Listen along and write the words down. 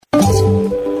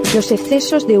Los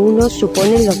excesos de unos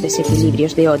suponen los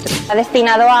desequilibrios de otros. Está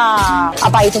destinado a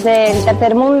países del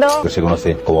tercer mundo. Que se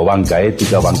conoce como banca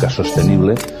ética, banca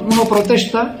sostenible. Uno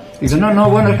protesta y dice, no,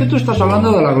 bueno, es que tú estás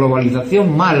hablando de la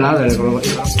globalización mala, de la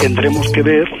globalización. Tendremos que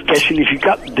ver qué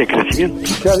significa decrecimiento.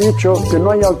 Se ha dicho que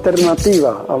no hay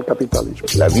alternativa al capitalismo.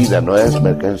 La vida no es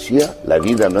mercancía, la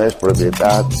vida no es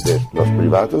propiedad de los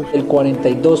privados. El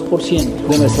 42%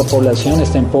 de nuestra población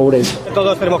está en pobreza.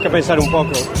 Todos tenemos que pensar un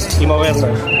poco y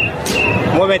movernos.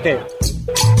 ¡Muévete!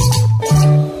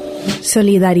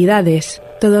 Solidaridades,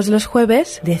 todos los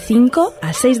jueves de 5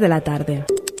 a 6 de la tarde.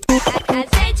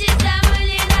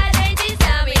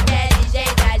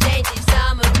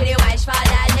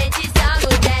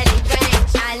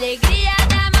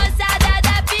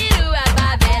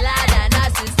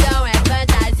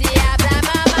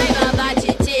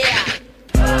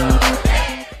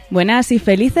 Buenas y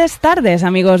felices tardes,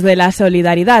 amigos de la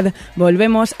Solidaridad.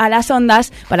 Volvemos a las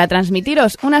ondas para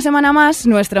transmitiros una semana más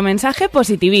nuestro mensaje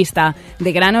positivista.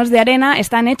 De granos de arena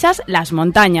están hechas las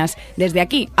montañas. Desde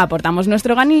aquí aportamos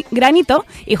nuestro granito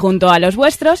y junto a los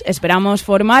vuestros esperamos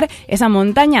formar esa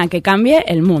montaña que cambie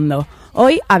el mundo.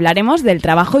 Hoy hablaremos del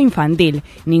trabajo infantil.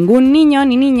 Ningún niño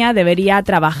ni niña debería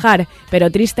trabajar,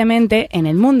 pero tristemente en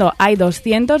el mundo hay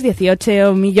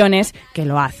 218 millones que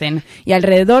lo hacen y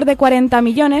alrededor de 40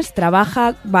 millones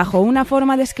trabaja bajo una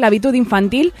forma de esclavitud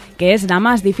infantil que es la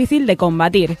más difícil de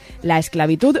combatir, la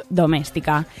esclavitud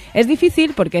doméstica. Es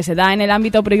difícil porque se da en el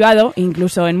ámbito privado,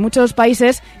 incluso en muchos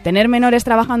países tener menores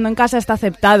trabajando en casa está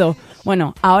aceptado.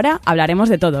 Bueno, ahora hablaremos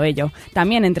de todo ello.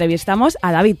 También entrevistamos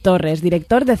a David Torres,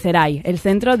 director de CERAI, el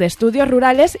Centro de Estudios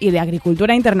Rurales y de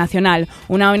Agricultura Internacional,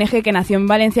 una ONG que nació en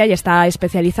Valencia y está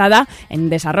especializada en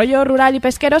desarrollo rural y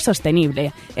pesquero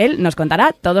sostenible. Él nos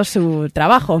contará todo su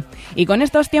trabajo. Y con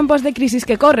estos tiempos de crisis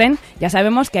que corren, ya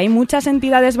sabemos que hay muchas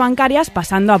entidades bancarias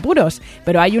pasando apuros,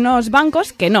 pero hay unos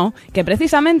bancos que no, que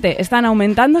precisamente están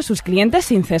aumentando sus clientes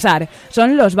sin cesar.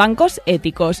 Son los bancos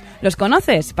éticos. ¿Los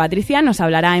conoces? Patricia nos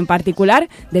hablará en particular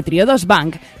de Triodos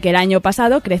Bank, que el año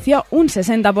pasado creció un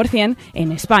 60%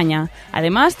 en España.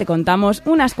 Además, te contamos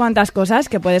unas cuantas cosas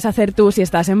que puedes hacer tú si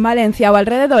estás en Valencia o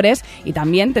alrededores y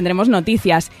también tendremos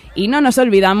noticias. Y no nos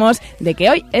olvidamos de que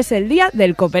hoy es el Día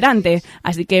del Cooperante,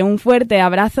 así que un fuerte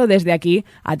abrazo desde aquí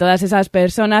a todas esas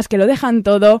personas que lo dejan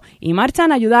todo y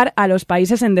marchan a ayudar a los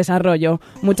países en desarrollo,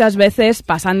 muchas veces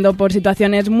pasando por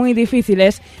situaciones muy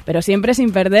difíciles, pero siempre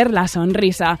sin perder la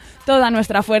sonrisa. Toda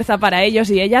nuestra fuerza para ellos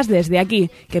y ellas desde aquí.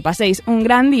 Que paséis un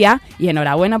gran día y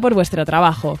enhorabuena por vuestro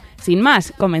trabajo. Sin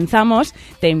más, comenzamos.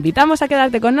 Te invitamos a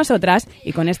quedarte con nosotras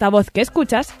y con esta voz que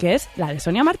escuchas, que es la de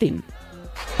Sonia Martín.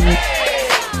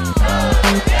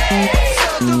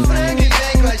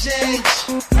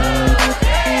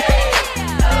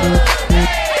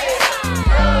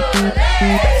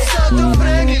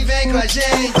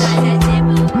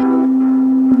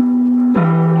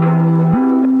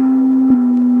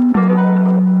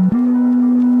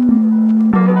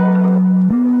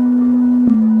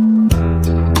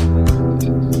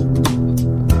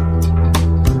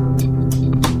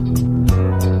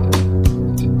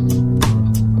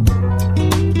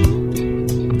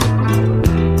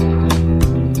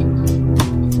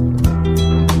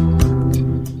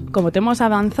 Como te hemos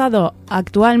avanzado,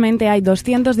 actualmente hay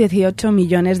 218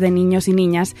 millones de niños y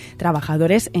niñas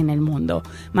trabajadores en el mundo.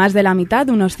 Más de la mitad,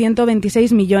 unos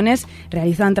 126 millones,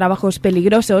 realizan trabajos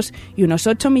peligrosos y unos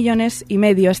 8 millones y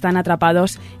medio están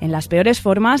atrapados en las peores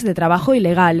formas de trabajo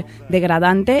ilegal,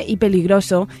 degradante y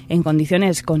peligroso en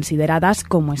condiciones consideradas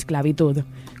como esclavitud.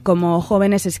 Como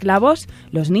jóvenes esclavos,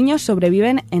 los niños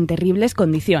sobreviven en terribles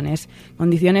condiciones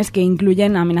que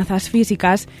incluyen amenazas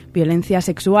físicas, violencia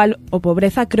sexual o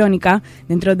pobreza crónica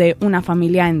dentro de una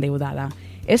familia endeudada.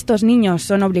 Estos niños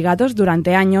son obligados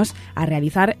durante años a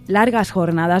realizar largas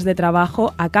jornadas de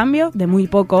trabajo a cambio de muy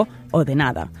poco o de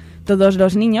nada. Todos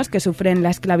los niños que sufren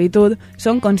la esclavitud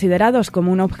son considerados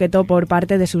como un objeto por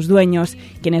parte de sus dueños,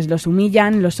 quienes los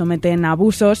humillan, los someten a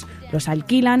abusos, los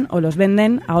alquilan o los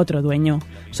venden a otro dueño.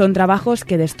 Son trabajos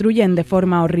que destruyen de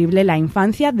forma horrible la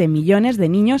infancia de millones de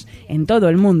niños en todo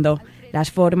el mundo. Las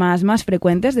formas más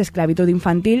frecuentes de esclavitud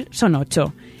infantil son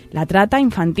 8. La trata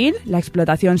infantil, la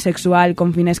explotación sexual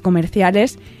con fines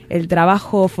comerciales, el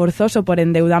trabajo forzoso por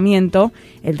endeudamiento,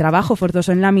 el trabajo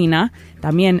forzoso en la mina,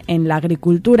 también en la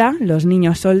agricultura, los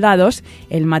niños soldados,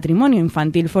 el matrimonio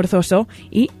infantil forzoso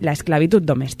y la esclavitud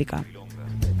doméstica.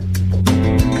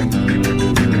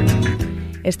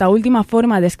 Esta última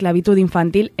forma de esclavitud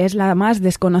infantil es la más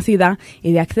desconocida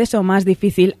y de acceso más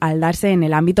difícil al darse en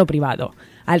el ámbito privado.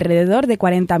 Alrededor de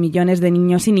 40 millones de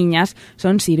niños y niñas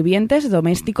son sirvientes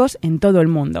domésticos en todo el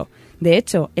mundo. De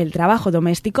hecho, el trabajo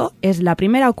doméstico es la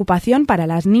primera ocupación para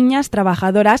las niñas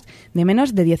trabajadoras de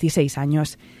menos de 16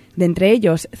 años. De entre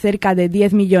ellos, cerca de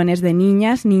 10 millones de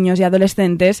niñas, niños y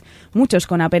adolescentes, muchos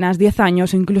con apenas 10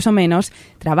 años o incluso menos,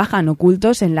 trabajan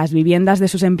ocultos en las viviendas de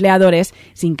sus empleadores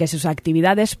sin que sus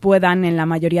actividades puedan, en la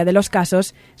mayoría de los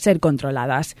casos, ser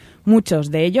controladas. Muchos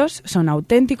de ellos son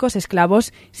auténticos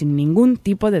esclavos sin ningún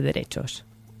tipo de derechos.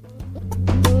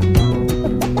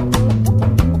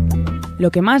 Lo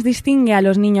que más distingue a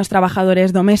los niños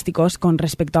trabajadores domésticos con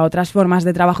respecto a otras formas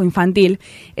de trabajo infantil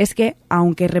es que,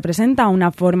 aunque representa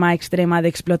una forma extrema de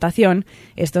explotación,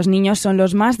 estos niños son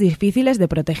los más difíciles de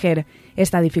proteger.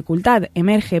 Esta dificultad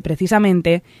emerge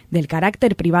precisamente del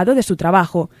carácter privado de su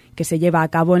trabajo, que se lleva a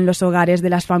cabo en los hogares de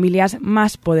las familias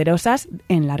más poderosas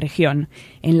en la región.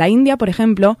 En la India, por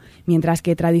ejemplo, mientras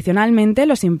que tradicionalmente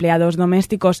los empleados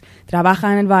domésticos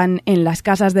trabajan en las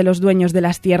casas de los dueños de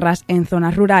las tierras en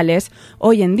zonas rurales,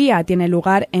 hoy en día tiene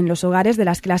lugar en los hogares de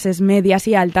las clases medias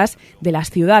y altas de las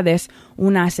ciudades,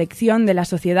 una sección de la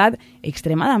sociedad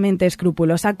extremadamente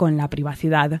escrupulosa con la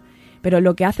privacidad. Pero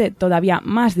lo que hace todavía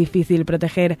más difícil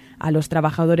proteger a los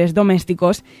trabajadores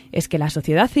domésticos es que la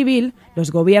sociedad civil,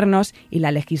 los gobiernos y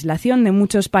la legislación de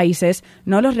muchos países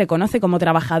no los reconoce como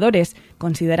trabajadores,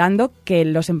 considerando que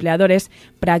los empleadores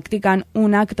practican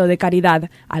un acto de caridad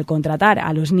al contratar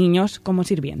a los niños como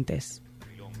sirvientes.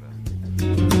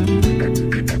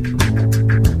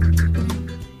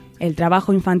 El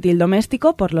trabajo infantil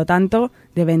doméstico, por lo tanto,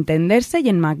 debe entenderse y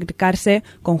enmarcarse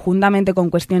conjuntamente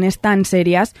con cuestiones tan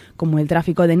serias como el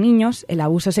tráfico de niños, el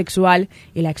abuso sexual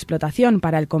y la explotación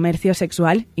para el comercio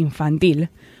sexual infantil.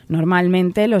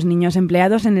 Normalmente, los niños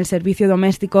empleados en el servicio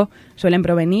doméstico suelen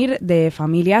provenir de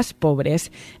familias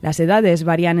pobres. Las edades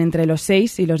varían entre los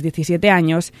 6 y los 17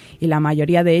 años y la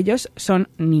mayoría de ellos son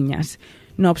niñas.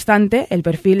 No obstante, el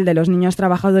perfil de los niños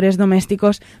trabajadores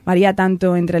domésticos varía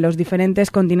tanto entre los diferentes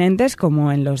continentes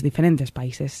como en los diferentes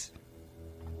países.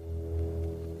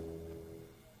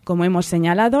 Como hemos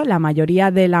señalado, la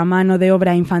mayoría de la mano de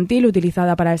obra infantil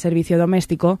utilizada para el servicio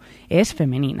doméstico es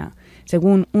femenina.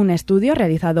 Según un estudio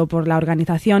realizado por la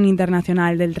Organización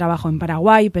Internacional del Trabajo en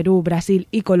Paraguay, Perú, Brasil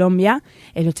y Colombia,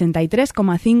 el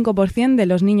 83,5% de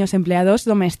los niños empleados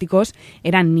domésticos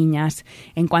eran niñas.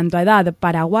 En cuanto a edad,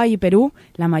 Paraguay y Perú,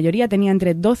 la mayoría tenía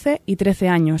entre 12 y 13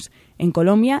 años. En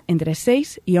Colombia, entre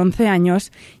 6 y 11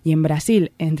 años y en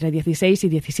Brasil, entre 16 y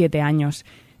 17 años.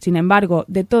 Sin embargo,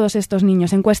 de todos estos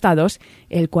niños encuestados,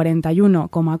 el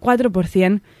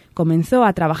 41,4% comenzó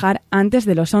a trabajar antes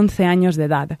de los 11 años de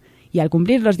edad. Y al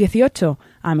cumplir los 18,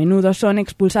 a menudo son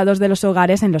expulsados de los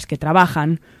hogares en los que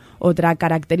trabajan. Otra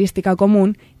característica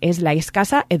común es la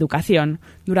escasa educación.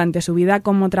 Durante su vida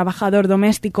como trabajador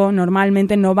doméstico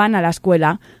normalmente no van a la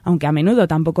escuela, aunque a menudo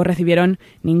tampoco recibieron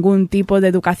ningún tipo de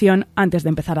educación antes de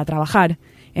empezar a trabajar.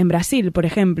 En Brasil, por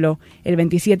ejemplo, el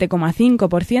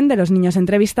 27,5% de los niños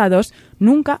entrevistados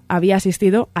nunca había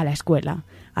asistido a la escuela.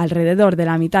 Alrededor de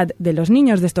la mitad de los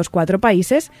niños de estos 4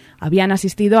 países habían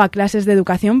asistido a clases de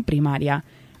educación primaria.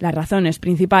 Las razones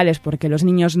principales por que los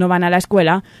niños no van a la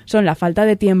escuela son la falta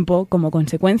de tiempo como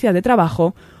consecuencia de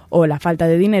trabajo o la falta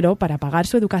de dinero para pagar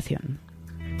su educación.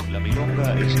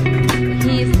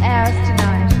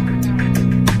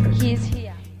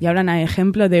 Y ahora un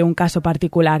ejemplo de un caso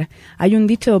particular. Hay un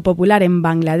dicho popular en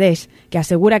Bangladesh que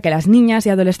asegura que las niñas y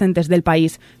adolescentes del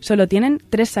país solo tienen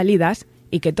 3 salidas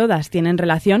y que todas tienen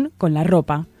relación con la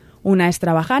ropa. Una es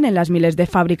trabajar en las miles de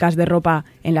fábricas de ropa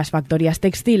en las factorías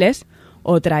textiles,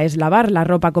 otra es lavar la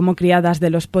ropa como criadas de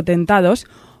los potentados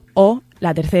o,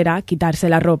 la tercera, quitarse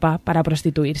la ropa para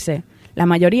prostituirse. La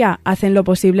mayoría hacen lo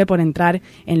posible por entrar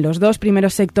en los 2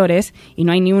 primeros sectores y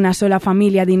no hay ni una sola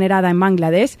familia adinerada en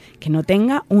Bangladesh que no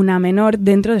tenga una menor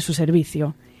dentro de su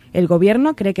servicio. El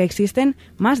gobierno cree que existen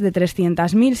más de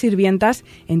 300.000 sirvientas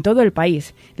en todo el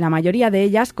país, la mayoría de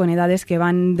ellas con edades que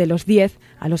van de los 10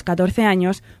 a los 14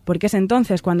 años, porque es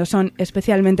entonces cuando son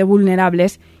especialmente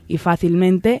vulnerables y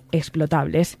fácilmente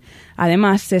explotables.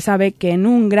 Además, se sabe que en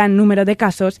un gran número de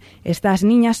casos estas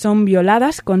niñas son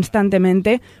violadas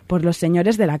constantemente por los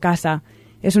señores de la casa.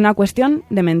 Es una cuestión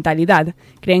de mentalidad.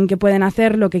 Creen que pueden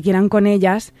hacer lo que quieran con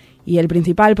ellas y el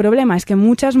principal problema es que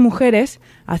muchas mujeres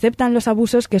aceptan los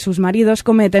abusos que sus maridos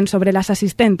cometen sobre las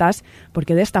asistentas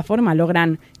porque de esta forma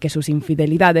logran que sus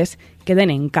infidelidades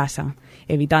queden en casa,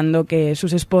 evitando que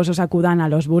sus esposos acudan a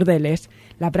los burdeles.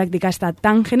 La práctica está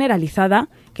tan generalizada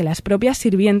que las propias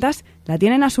sirvientas la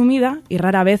tienen asumida y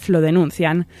rara vez lo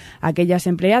denuncian. Aquellas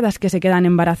empleadas que se quedan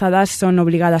embarazadas son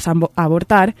obligadas a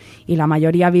abortar y la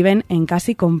mayoría viven en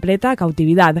casi completa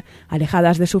cautividad,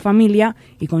 alejadas de su familia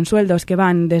y con sueldos que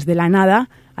van desde la nada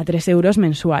a 3 euros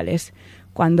mensuales.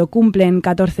 Cuando cumplen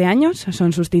 14 años,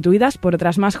 son sustituidas por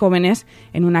otras más jóvenes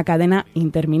en una cadena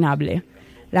interminable.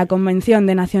 La Convención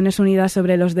de Naciones Unidas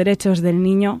sobre los Derechos del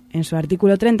Niño, en su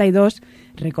artículo 32,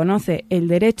 reconoce el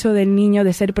derecho del niño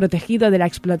de ser protegido de la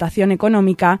explotación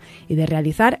económica y de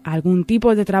realizar algún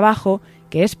tipo de trabajo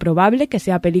que es probable que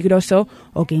sea peligroso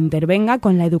o que intervenga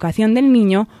con la educación del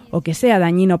niño o que sea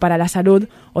dañino para la salud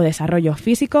o desarrollo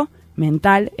físico,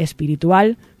 mental,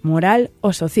 espiritual, moral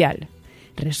o social.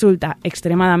 Resulta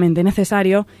extremadamente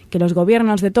necesario que los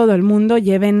gobiernos de todo el mundo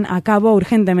lleven a cabo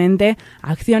urgentemente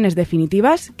acciones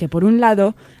definitivas que, por un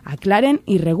lado, aclaren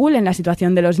y regulen la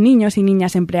situación de los niños y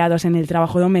niñas empleados en el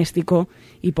trabajo doméstico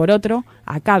y, por otro,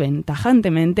 acaben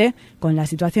tajantemente con la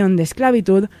situación de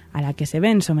esclavitud a la que se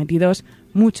ven sometidos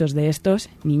muchos de estos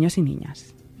niños y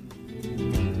niñas.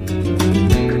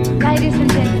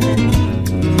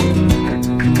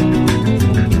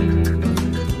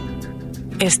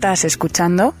 Estás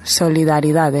escuchando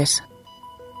Solidaridades.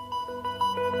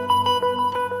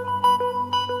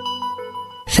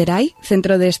 CERAI,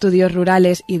 Centro de Estudios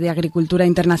Rurales y de Agricultura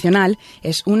Internacional,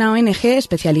 es una ONG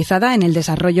especializada en el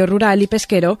desarrollo rural y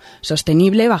pesquero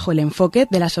sostenible bajo el enfoque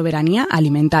de la soberanía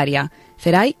alimentaria.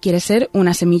 CERAI quiere ser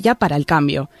una semilla para el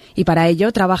cambio y para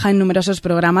ello trabaja en numerosos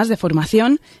programas de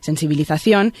formación,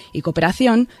 sensibilización y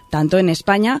cooperación, tanto en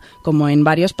España como en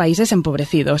varios países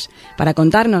empobrecidos. Para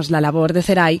contarnos la labor de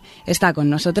CERAI está con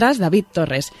nosotras David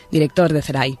Torres, director de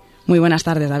CERAI. Muy buenas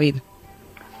tardes, David.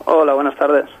 Hola, buenas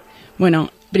tardes. Bueno,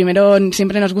 primero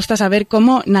siempre nos gusta saber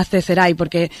cómo nace CERAI,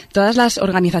 porque todas las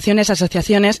organizaciones,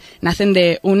 asociaciones nacen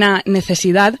de una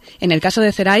necesidad. En el caso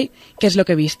de CERAI, ¿qué es lo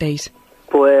que visteis?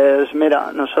 Pues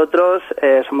mira, nosotros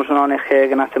somos una ONG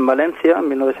que nace en Valencia en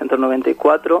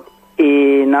 1994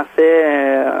 y nace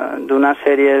de una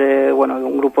serie de, de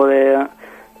un grupo de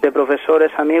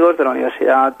profesores amigos de la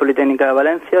Universidad Politécnica de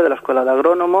Valencia, de la Escuela de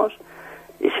Agrónomos,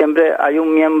 y siempre hay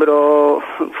un miembro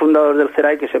fundador del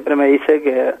CERAI que siempre me dice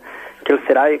que el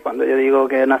CERAI, cuando yo digo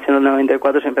que nació en el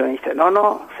 94, siempre me dice,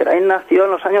 no, CERAI nació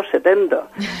en los años 70,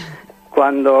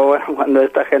 cuando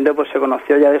esta gente pues se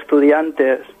conoció ya de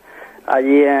estudiantes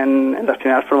allí en las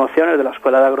primeras promociones de la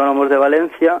Escuela de Agrónomos de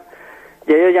Valencia,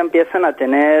 y ellos ya empiezan a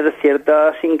tener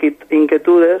ciertas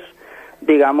inquietudes,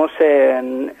 digamos,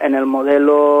 en el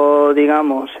modelo,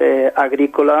 digamos,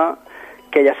 agrícola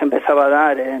que ya se empezaba a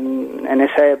dar en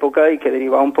esa época y que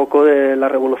derivaba un poco de la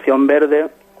Revolución Verde.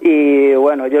 Y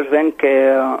bueno, ellos ven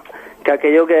que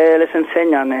aquello que les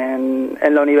enseñan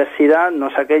en la universidad no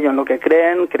es aquello en lo que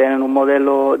creen en un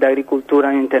modelo de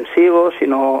agricultura intensivo,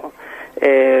 sino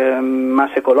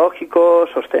más ecológico,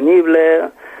 sostenible,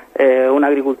 una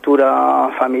agricultura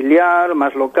familiar,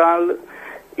 más local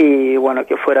y bueno,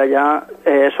 que fuera ya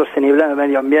sostenible en el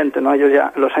medio ambiente, ¿no? Ellos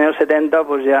ya en los años 70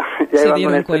 pues ya iban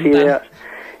con estas ideas.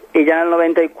 Y ya en el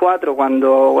 94,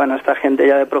 cuando esta gente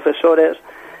ya de profesores,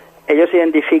 ellos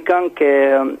identifican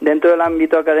que dentro del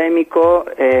ámbito académico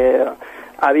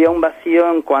había un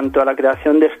vacío en cuanto a la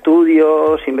creación de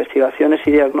estudios, investigaciones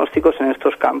y diagnósticos en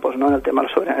estos campos, ¿no? En el tema de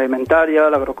la soberanía alimentaria,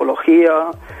 la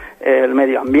agroecología, el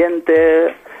medio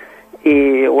ambiente.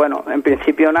 Y bueno, en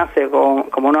principio nace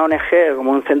como una ONG,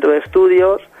 como un centro de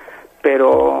estudios,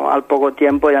 pero al poco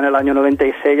tiempo, ya en el año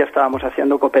 96, ya estábamos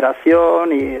haciendo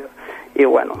cooperación y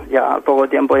bueno, ya al poco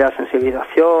tiempo ya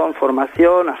sensibilización,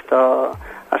 formación,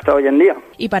 hasta hoy en día.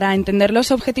 Y para entender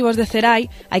los objetivos de CERAI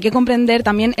hay que comprender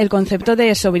también el concepto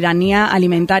de soberanía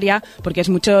alimentaria, porque es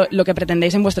mucho lo que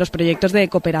pretendéis en vuestros proyectos de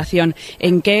cooperación.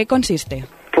 ¿En qué consiste?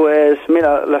 Pues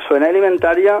mira, la soberanía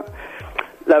alimentaria,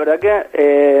 la verdad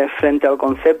que frente al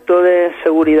concepto de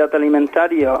seguridad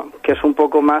alimentaria, que es un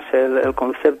poco más el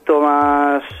concepto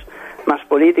más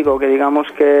político, que digamos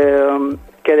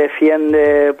que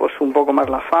defiende pues un poco más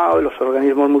la FAO y los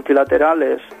organismos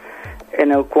multilaterales,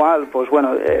 en el cual pues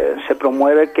se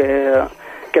promueve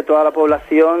que toda la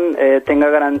población tenga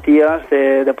garantías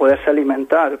de poderse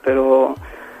alimentar, pero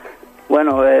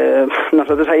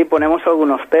nosotros ahí ponemos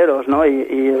algunos peros, ¿no?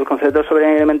 Y el concepto de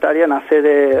soberanía alimentaria nace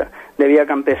de vía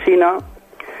campesina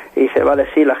y dice, vale,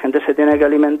 sí, la gente se tiene que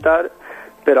alimentar,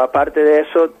 pero aparte de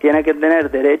eso tiene que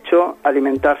tener derecho a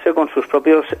alimentarse con sus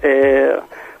propios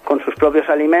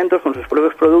alimentos, con sus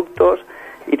propios productos,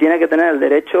 y tiene que tener el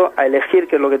derecho a elegir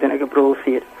qué es lo que tiene que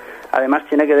producir. Además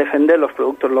tiene que defender los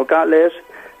productos locales,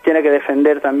 tiene que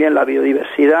defender también la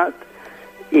biodiversidad,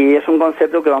 y es un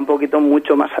concepto que va un poquito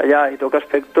mucho más allá y toca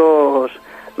aspectos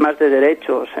más de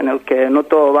derechos, en el que no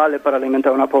todo vale para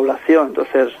alimentar a una población.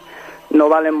 Entonces no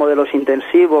valen modelos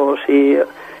intensivos y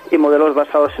modelos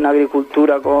basados en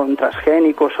agricultura con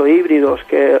transgénicos o híbridos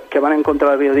que van en contra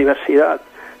de la biodiversidad,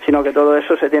 sino que todo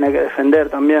eso se tiene que defender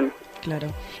también. Claro.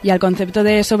 Y al concepto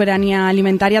de soberanía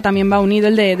alimentaria también va unido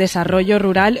el de desarrollo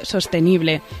rural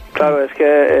sostenible. Claro, es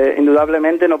que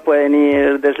indudablemente no pueden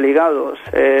ir desligados.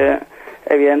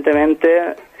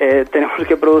 Evidentemente tenemos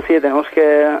que producir, tenemos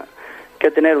que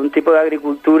tener un tipo de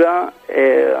agricultura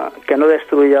que no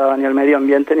destruya ni el medio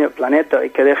ambiente ni el planeta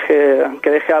y que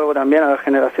deje algo también a las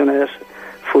generaciones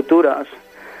futuras.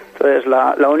 Entonces,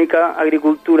 la única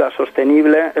agricultura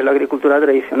sostenible es la agricultura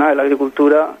tradicional, la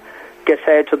agricultura que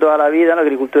se ha hecho toda la vida, la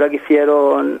agricultura que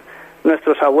hicieron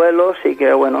nuestros abuelos y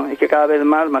que cada vez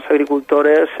más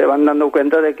agricultores se van dando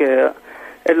cuenta de que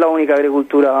es la única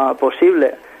agricultura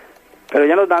posible. Pero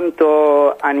ya no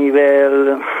tanto a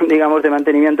nivel, digamos, de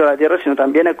mantenimiento de la tierra, sino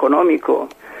también económico.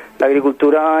 La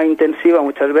agricultura intensiva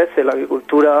muchas veces, la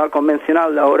agricultura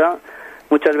convencional de ahora,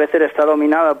 muchas veces está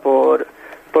dominada por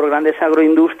grandes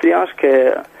agroindustrias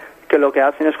que lo que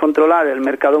hacen es controlar el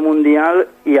mercado mundial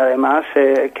y además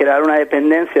crear una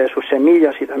dependencia de sus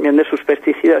semillas y también de sus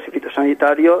pesticidas y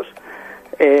fitosanitarios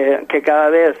que cada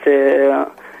vez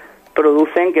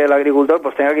producen que el agricultor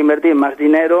pues tenga que invertir más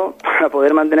dinero para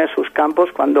poder mantener sus campos,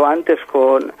 cuando antes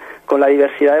con la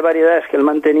diversidad de variedades que él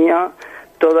mantenía,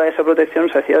 toda esa protección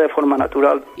se hacía de forma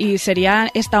natural. ¿Y sería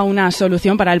esta una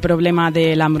solución para el problema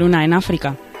de la hambruna en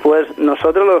África? Pues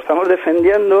nosotros lo estamos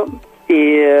defendiendo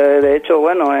y de hecho,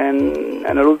 en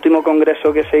el último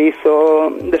congreso que se hizo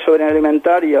de soberanía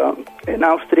alimentaria en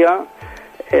Austria,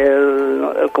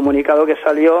 el comunicado que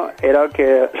salió era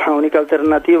que la única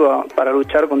alternativa para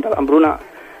luchar contra la hambruna,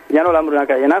 ya no la hambruna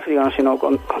que hay en África, sino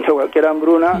contra cualquier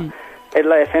hambruna, es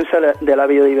la defensa de la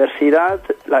biodiversidad,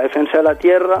 la defensa de la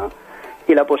tierra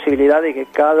y la posibilidad de que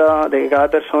cada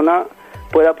persona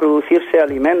pueda producirse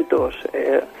alimentos.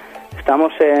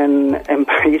 Estamos en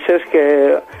países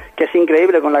que es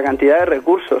increíble con la cantidad de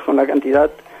recursos, con la cantidad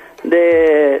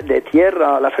de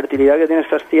tierra, la fertilidad que tienen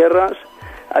estas tierras.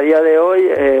 A día de hoy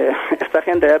esta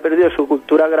gente haya perdido su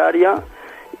cultura agraria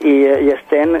y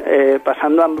estén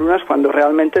pasando hambrunas cuando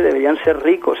realmente deberían ser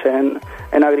ricos en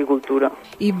agricultura.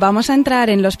 Y vamos a entrar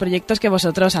en los proyectos que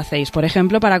vosotros hacéis. Por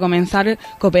ejemplo, para comenzar,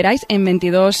 cooperáis en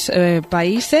 22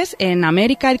 países, en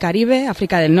América, el Caribe,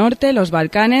 África del Norte, los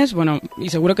Balcanes, y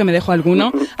seguro que me dejo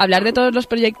alguno. Hablar de todos los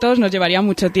proyectos nos llevaría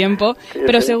mucho tiempo,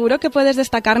 pero seguro que puedes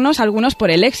destacarnos algunos por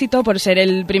el éxito, por ser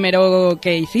el primero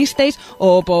que hicisteis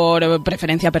o por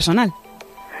preferencia personal.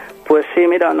 Pues sí,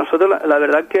 mira, nosotros la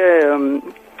verdad que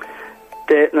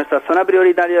nuestra zona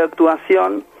prioritaria de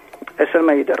actuación es el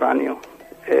Mediterráneo,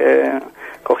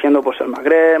 cogiendo pues el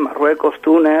Magreb, Marruecos,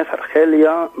 Túnez,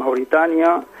 Argelia,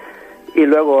 Mauritania y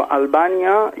luego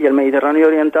Albania y el Mediterráneo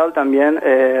oriental también,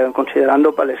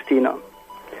 considerando Palestina.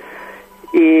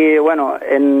 Y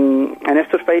en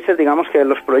estos países digamos que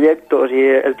los proyectos y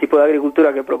el tipo de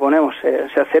agricultura que proponemos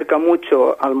se acerca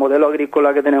mucho al modelo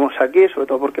agrícola que tenemos aquí, sobre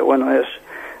todo porque es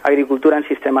agricultura en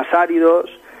sistemas áridos.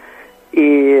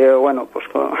 Y pues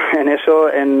en eso,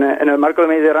 en el marco del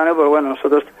Mediterráneo, pues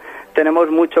nosotros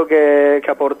tenemos mucho que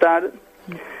aportar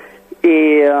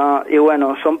y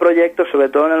son proyectos, sobre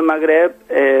todo en el Magreb,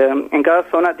 en cada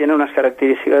zona tiene unas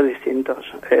características distintas.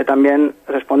 También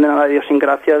responden a la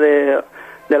idiosincrasia de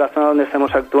la zona donde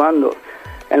estemos actuando.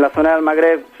 En la zona del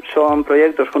Magreb son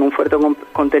proyectos con un fuerte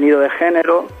contenido de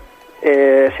género,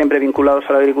 siempre vinculados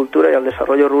a la agricultura y al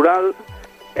desarrollo rural.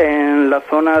 En la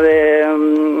zona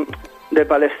de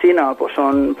Palestina, pues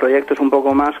son proyectos un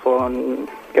poco más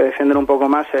que defienden un poco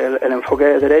más el enfoque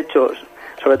de derechos,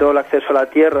 sobre todo el acceso a la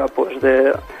tierra, pues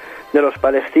de los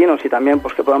palestinos y también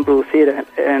pues que puedan producir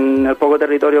en el poco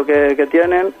territorio que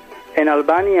tienen. En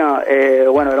Albania, era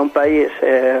un país,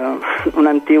 una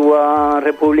antigua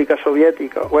república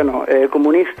soviética,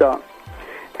 comunista,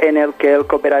 en el que el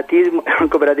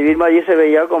cooperativismo allí se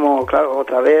veía como, claro,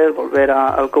 otra vez volver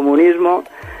al comunismo.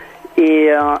 Y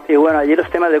allí los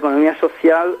temas de economía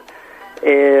social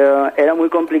era muy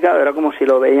complicado, era como si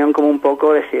lo veían como un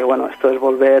poco decir, esto es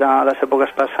volver a las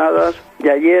épocas pasadas. Y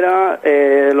allí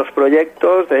los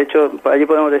proyectos, de hecho, por allí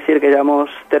podemos decir que ya hemos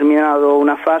terminado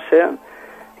una fase,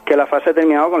 que la fase ha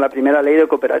terminado con la primera ley de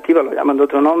cooperativas, lo llaman de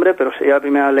otro nombre, pero sería la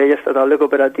primera ley estatal de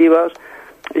cooperativas,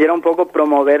 y era un poco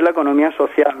promover la economía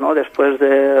social, ¿no? Después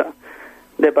de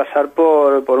pasar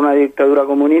por una dictadura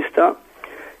comunista.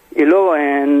 Y luego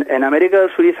en América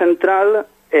del Sur y Central,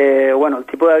 el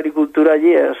tipo de agricultura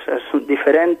allí es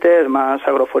diferente, es más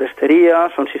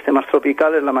agroforestería, son sistemas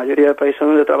tropicales la mayoría de países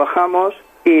donde trabajamos,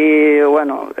 y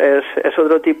es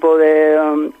otro tipo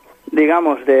de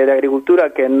agricultura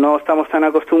que no estamos tan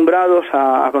acostumbrados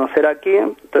a conocer aquí,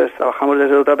 entonces trabajamos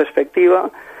desde otra perspectiva,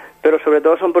 pero sobre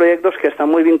todo son proyectos que están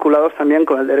muy vinculados también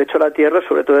con el derecho a la tierra,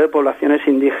 sobre todo de poblaciones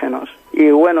indígenas.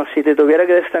 Y bueno, si te tuviera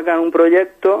que destacar un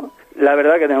proyecto, la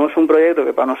verdad que tenemos un proyecto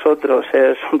que para nosotros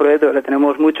es un proyecto que le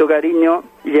tenemos mucho cariño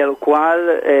y el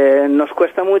cual nos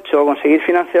cuesta mucho conseguir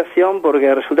financiación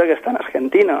porque resulta que está en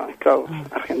Argentina. Claro,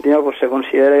 Argentina pues se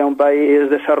considera ya un país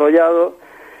desarrollado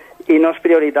y no es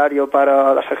prioritario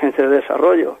para las agencias de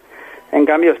desarrollo. En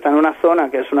cambio, está en una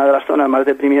zona que es una de las zonas más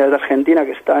deprimidas de Argentina,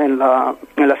 que está en la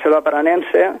selva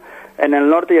paranense, en el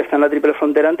norte, y está en la triple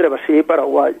frontera entre Brasil y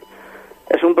Paraguay.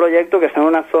 Es un proyecto que está en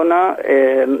una zona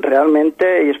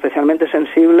realmente y especialmente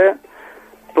sensible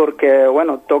porque,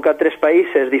 bueno, toca 3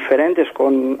 países diferentes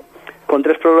con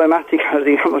 3 problemáticas,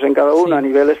 digamos, en cada uno,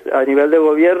 sí, a nivel de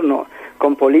gobierno,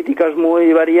 con políticas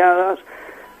muy variadas,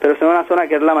 pero está en una zona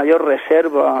que es la mayor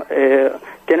reserva,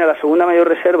 tiene la segunda mayor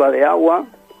reserva de agua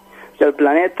del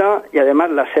planeta, y además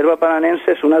la selva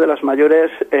paranense es una de las mayores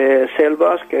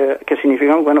selvas que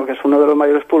significan, bueno, que es uno de los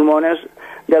mayores pulmones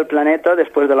del planeta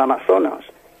después del Amazonas,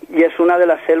 y es una de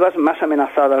las selvas más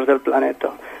amenazadas del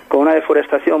planeta, con una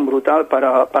deforestación brutal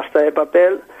para pasta de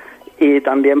papel y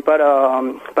también para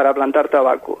plantar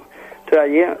tabaco. Entonces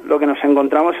allí lo que nos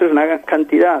encontramos es una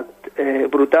cantidad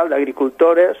brutal de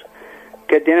agricultores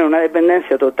que tienen una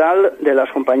dependencia total de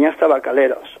las compañías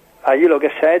tabacaleras. Allí lo que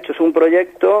se ha hecho es un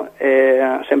proyecto,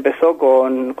 se empezó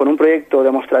con un proyecto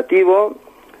demostrativo,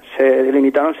 se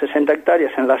delimitaron 60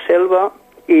 hectáreas en la selva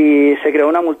y se creó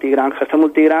una multigranja. Esta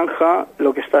multigranja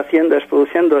lo que está haciendo es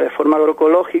produciendo de forma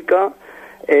agroecológica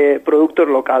productos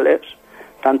locales,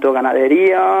 tanto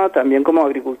ganadería también como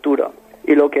agricultura.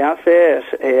 Y lo que hace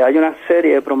es, hay una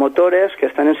serie de promotores que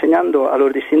están enseñando a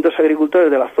los distintos agricultores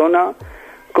de la zona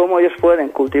cómo ellos pueden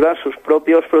cultivar sus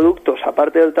propios productos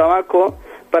aparte del tabaco,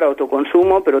 para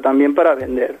autoconsumo, pero también para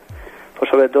vender.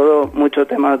 Pues sobre todo muchos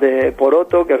temas de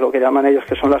poroto, que es lo que llaman ellos,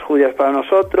 que son las judías para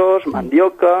nosotros,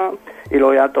 mandioca, y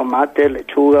luego ya tomates,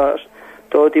 lechugas,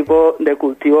 todo tipo de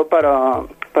cultivo para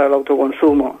el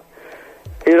autoconsumo.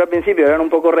 Ellos al principio eran un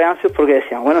poco reacios porque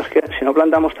decían, bueno, es que si no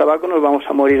plantamos tabaco nos vamos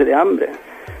a morir de hambre.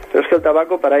 Pero es que el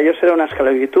tabaco para ellos era una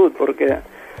esclavitud, porque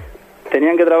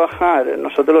tenían que trabajar.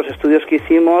 Nosotros los estudios que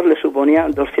hicimos les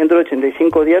suponían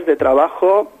 285 días de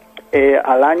trabajo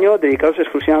al año dedicados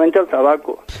exclusivamente al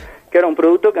tabaco, que era un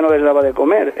producto que no les daba de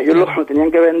comer. Ellos lo tenían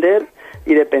que vender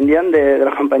y dependían de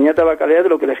la compañía tabacalera de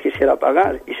lo que les quisiera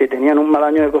pagar. Y si tenían un mal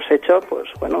año de cosecha, pues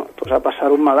bueno, pues a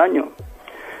pasar un mal año.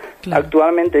 Claro.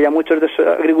 Actualmente ya muchos de esos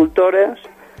agricultores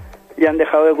ya han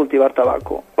dejado de cultivar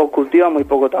tabaco o cultivan muy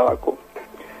poco tabaco.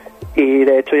 Y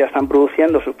de hecho ya están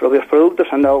produciendo sus propios productos,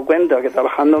 se han dado cuenta que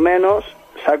trabajando menos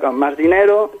sacan más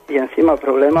dinero y encima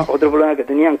otro problema que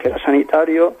tenían, que era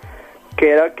sanitario, que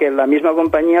era que la misma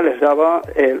compañía les daba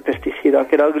el pesticida,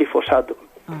 que era el glifosato,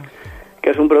 que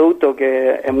es un producto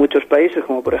que en muchos países,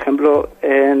 como por ejemplo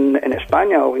en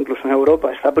España o incluso en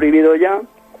Europa, está prohibido ya,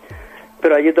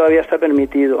 pero allí todavía está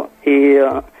permitido. Y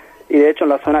de hecho en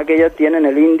la zona aquella tienen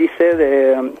el índice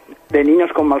de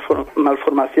niños con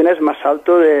malformaciones más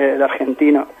alto de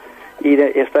Argentina, y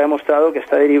está demostrado que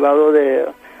está derivado del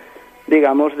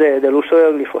uso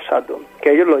del glifosato,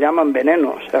 que ellos lo llaman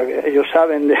veneno, o sea que ellos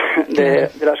saben de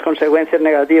las consecuencias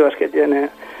negativas que tiene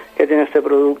este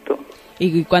producto.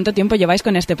 ¿Y cuánto tiempo lleváis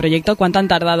con este proyecto? ¿Cuánto han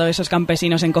tardado esos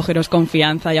campesinos en cogeros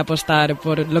confianza y apostar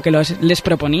por lo que les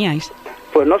proponíais?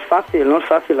 Pues no es fácil,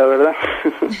 la verdad.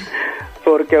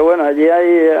 Porque bueno, allí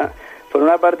hay, por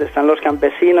una parte están los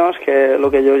campesinos, que lo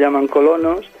que ellos llaman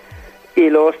colonos, y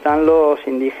luego están los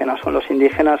indígenas. Con los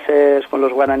indígenas con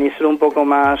los guaraníes es un poco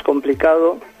más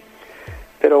complicado,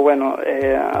 pero bueno,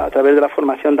 a través de la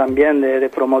formación también de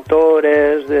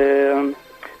promotores, de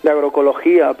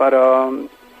agroecología para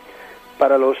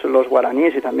los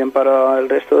guaraníes y también para el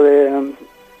resto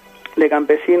de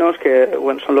campesinos, que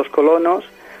bueno, son los colonos,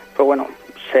 pues bueno,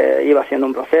 se iba haciendo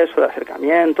un proceso de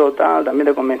acercamiento, también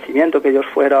de convencimiento, que ellos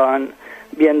fueran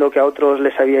viendo que a otros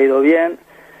les había ido bien.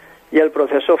 Y el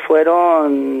proceso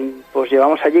pues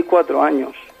llevamos allí 4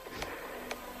 años.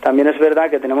 También es verdad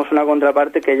que tenemos una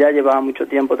contraparte que ya llevaba mucho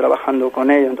tiempo trabajando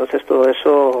con ello, entonces todo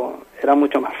eso era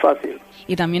mucho más fácil.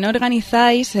 Y también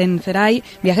organizáis en Ceray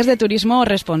viajes de turismo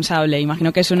responsable.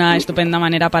 Imagino que es una estupenda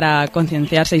manera para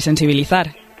concienciarse y sensibilizar.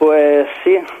 Pues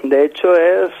sí, de hecho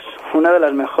es una de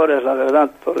las mejores, la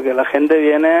verdad, porque la gente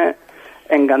viene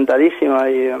encantadísima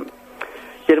y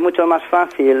es mucho más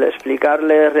fácil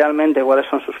explicarles realmente cuáles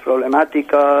son sus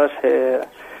problemáticas, qué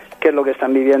es lo que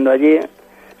están viviendo allí,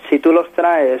 si tú los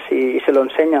traes y se lo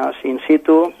enseñas in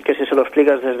situ, que si se lo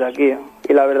explicas desde aquí.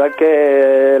 y la verdad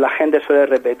que la gente suele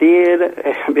repetir,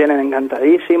 vienen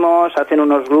encantadísimos, hacen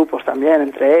unos grupos también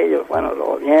entre ellos, bueno,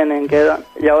 luego vienen, quedan.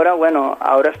 Y ahora, bueno,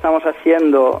 ahora estamos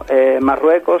haciendo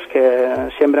Marruecos, que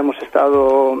siempre hemos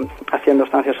estado haciendo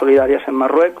estancias solidarias en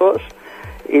Marruecos,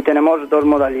 y tenemos dos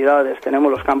modalidades.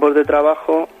 Tenemos los campos de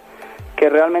trabajo, que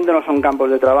realmente no son campos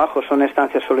de trabajo, son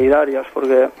estancias solidarias,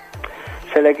 porque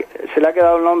se le ha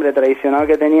quedado el nombre tradicional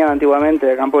que tenían antiguamente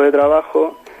de campo de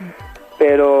trabajo,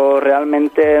 pero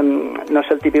realmente no es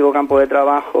el típico campo de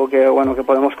trabajo que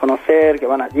podemos conocer, que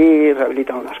van allí,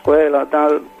 rehabilitan una escuela,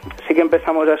 tal. Sí que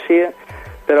empezamos así,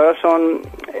 pero ahora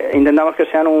intentamos que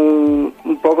sean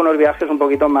un poco unos viajes un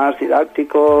poquito más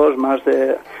didácticos, más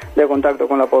de contacto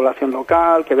con la población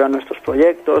local, que vean nuestros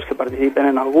proyectos, que participen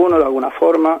en alguno de alguna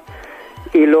forma,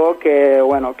 y luego que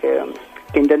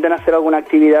intenten hacer alguna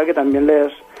actividad que también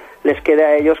les quede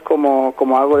a ellos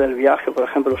como algo del viaje. Por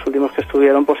ejemplo, los últimos que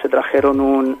estuvieron pues se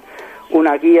trajeron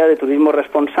una guía de turismo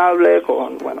responsable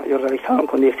ellos realizaron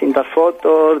con distintas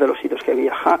fotos de los sitios que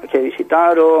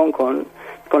visitaron, con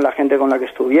la gente con la que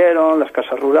estuvieron, las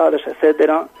casas rurales,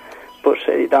 etcétera. Pues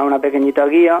se editaron una pequeñita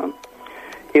guía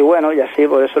y así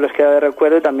por eso les queda de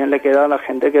recuerdo, y también le queda a la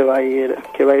gente que va a ir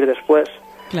después.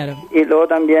 Claro. Y luego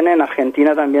también en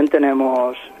Argentina también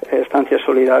tenemos estancias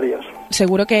solidarias.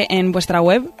 Seguro que en vuestra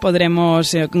web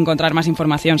podremos encontrar más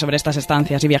información sobre estas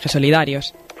estancias y viajes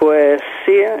solidarios. Pues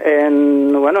sí,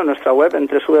 en nuestra web, en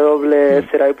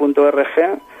www.cerai.org,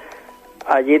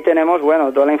 allí tenemos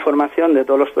toda la información de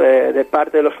de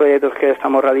parte de los proyectos que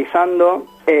estamos realizando.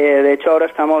 De hecho, ahora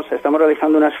estamos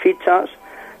realizando unas fichas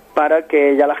para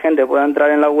que ya la gente pueda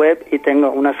entrar en la web y tenga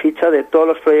una ficha de todos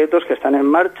los proyectos que están en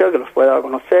marcha, que los pueda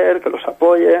conocer, que los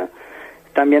apoye.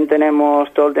 También tenemos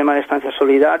todo el tema de estancias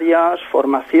solidarias,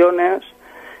 formaciones,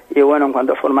 y en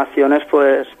cuanto a formaciones,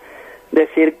 pues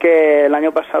decir que el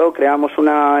año pasado creamos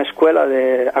una escuela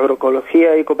de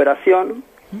agroecología y cooperación,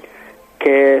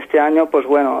 que este año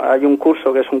hay un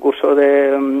curso que es un curso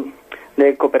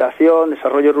de cooperación,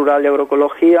 desarrollo rural y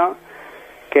agroecología,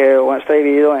 que está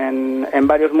dividido en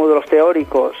varios módulos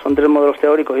teóricos. Son 3 módulos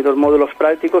teóricos y 2 módulos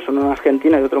prácticos, uno en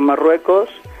Argentina y otro en Marruecos.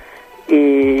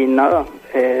 Y nada,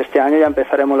 este año ya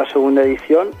empezaremos la segunda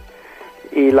edición,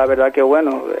 y la verdad que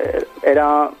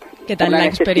era ¿qué tal una la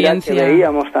experiencia que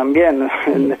veíamos también.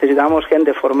 Necesitábamos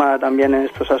gente formada también en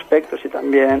estos aspectos y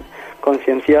también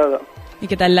concienciada. ¿Y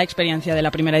qué tal la experiencia de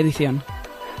la primera edición?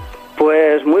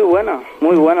 Pues muy buena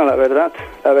la verdad.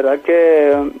 La verdad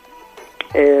que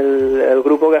el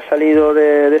grupo que ha salido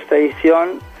de esta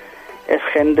edición es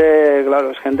gente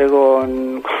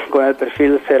con el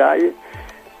perfil Cerai,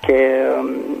 que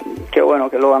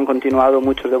luego han continuado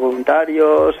muchos de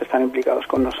voluntarios, están implicados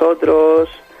con nosotros.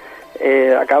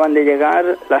 Acaban de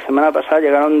llegar, la semana pasada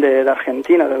llegaron de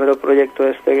Argentina, de ver el proyecto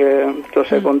que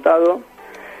os he contado,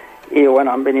 y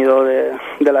han venido de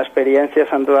la experiencia,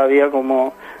 están todavía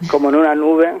como en una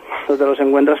nube, donde los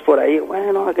encuentras por ahí,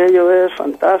 aquello es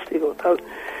fantástico, tal.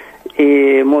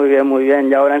 Y muy bien,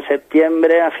 y ahora en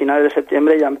septiembre, a finales de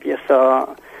septiembre ya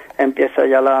empieza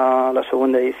ya la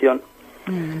segunda edición.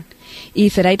 Y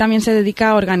Cerai también se dedica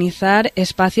a organizar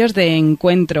espacios de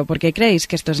encuentro. ¿Por qué creéis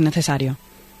que esto es necesario?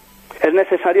 Es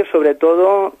necesario sobre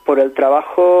todo por el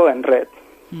trabajo en red,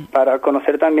 para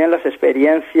conocer también las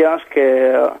experiencias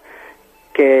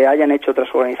que hayan hecho otras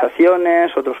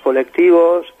organizaciones, otros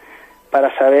colectivos,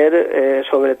 para saber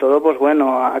sobre todo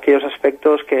aquellos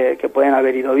aspectos que pueden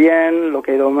haber ido bien, lo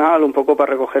que ha ido mal, un poco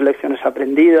para recoger lecciones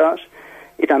aprendidas,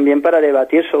 y también para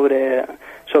debatir sobre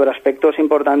aspectos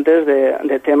importantes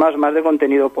de temas más de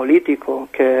contenido político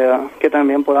que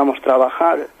también podamos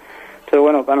trabajar.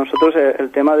 Entonces, para nosotros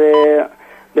el tema de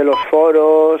los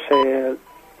foros, el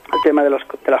tema de las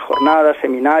jornadas,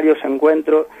 seminarios,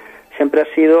 encuentros, siempre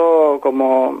ha sido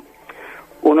como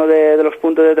uno de los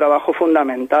puntos de trabajo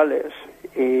fundamentales.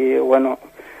 Y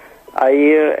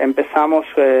ahí empezamos,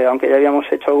 aunque ya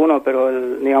habíamos hecho alguno, pero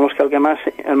digamos que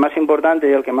el más importante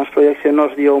y el que más proyección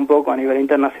nos dio un poco a nivel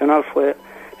internacional fue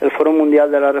el Foro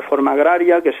Mundial de la Reforma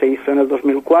Agraria, que se hizo en el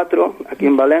 2004 aquí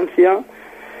en Valencia.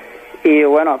 Y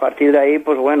a partir de ahí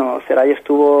Cerai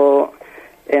estuvo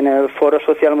en el Foro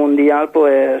Social Mundial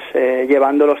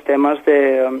llevando los temas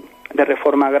de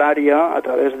reforma agraria a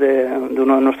través de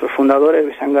uno de nuestros fundadores,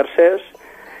 Vicent Garcés.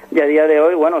 Y a día de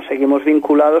hoy, seguimos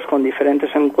vinculados con diferentes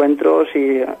encuentros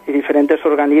y diferentes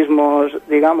organismos,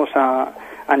 digamos, a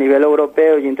nivel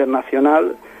europeo y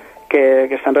internacional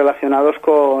que están relacionados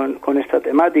con esta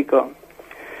temática.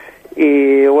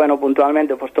 Y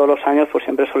puntualmente, todos los años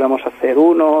siempre solemos hacer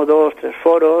 1, 2, 3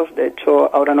 foros. De hecho,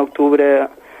 ahora en octubre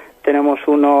tenemos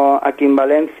uno aquí en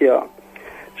Valencia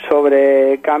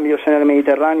sobre cambios en el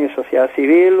Mediterráneo y sociedad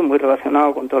civil, muy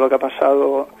relacionado con todo lo que ha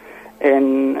pasado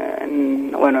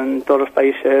en todos los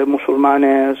países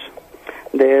musulmanes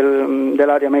del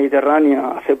área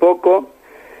mediterránea hace poco.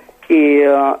 Y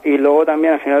luego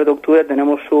también a finales de octubre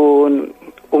tenemos un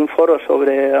foro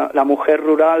sobre la mujer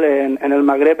rural en el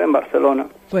Magreb, en Barcelona.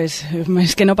 Pues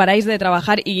es que no paráis de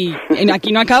trabajar y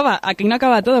aquí no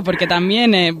acaba todo, porque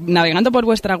también navegando por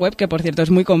vuestra web, que por cierto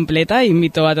es muy completa,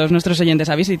 invito a todos nuestros oyentes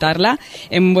a visitarla,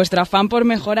 en vuestro afán por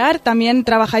mejorar también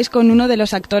trabajáis con uno de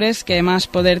los actores que más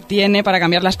poder tiene para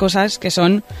cambiar las cosas, que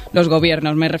son los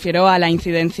gobiernos. Me refiero a la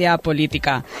incidencia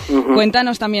política. Uh-huh.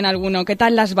 Cuéntanos también alguno, ¿qué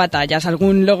tal las batallas?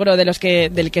 ¿Algún logro del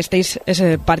que estéis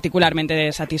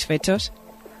particularmente satisfechos?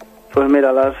 Pues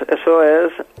mira, eso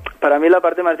es para mí la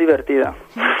parte más divertida,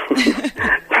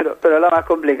 pero es la más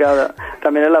complicada.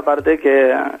 También es la parte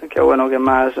que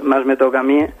más me toca a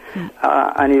mí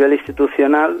a nivel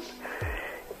institucional.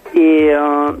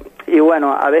 Y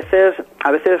bueno, a veces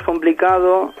es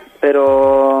complicado,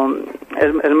 pero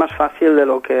es más fácil de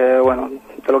lo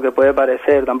que puede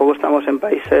parecer. Tampoco estamos en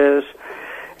países,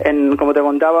 como te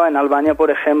contaba, en Albania,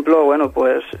 por ejemplo,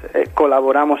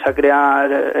 colaboramos a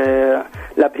crear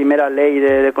la primera ley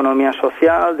de economía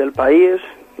social del país.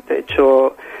 De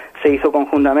hecho, se hizo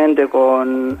conjuntamente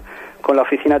con la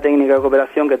Oficina Técnica de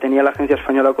Cooperación que tenía la Agencia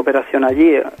Española de Cooperación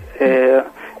allí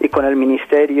y con el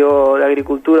Ministerio de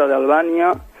Agricultura de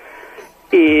Albania.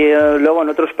 Y luego en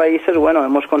otros países,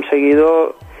 hemos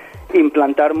conseguido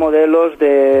implantar modelos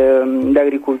de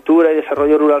agricultura y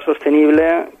desarrollo rural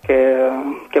sostenible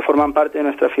que forman parte de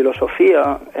nuestra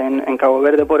filosofía. En Cabo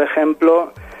Verde, por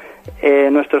ejemplo,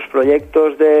 nuestros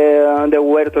proyectos de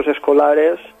huertos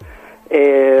escolares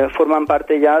forman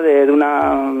parte ya de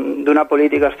una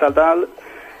política estatal,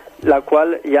 la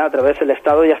cual ya a través del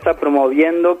Estado ya está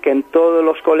promoviendo que en todos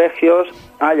los colegios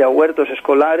haya huertos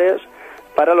escolares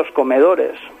para los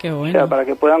comedores. Qué bueno. O sea, para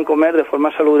que puedan comer de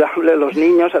forma saludable los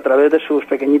niños a través de sus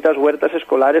pequeñitas huertas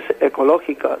escolares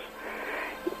ecológicas.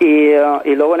 Y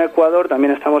luego en Ecuador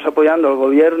también estamos apoyando al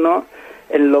gobierno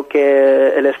en lo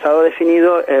que el Estado ha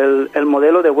definido el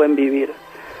modelo de buen vivir,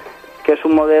 que es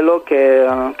un modelo que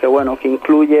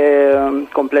incluye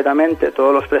completamente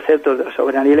todos los preceptos de la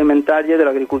soberanía alimentaria y de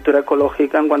la agricultura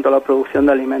ecológica en cuanto a la producción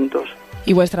de alimentos.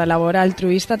 Y vuestra labor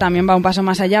altruista también va un paso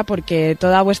más allá, porque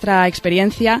toda vuestra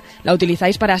experiencia la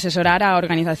utilizáis para asesorar a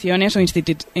organizaciones o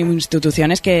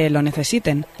instituciones que lo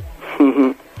necesiten.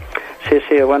 Sí,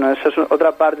 esa es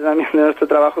otra parte también de nuestro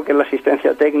trabajo, que es la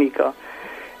asistencia técnica.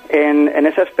 En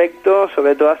ese aspecto,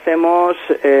 sobre todo, hacemos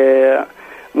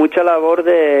mucha labor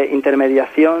de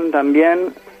intermediación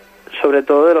también, sobre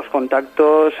todo de los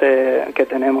contactos que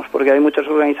tenemos, porque hay muchas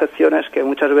organizaciones que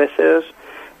muchas veces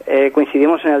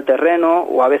coincidimos en el terreno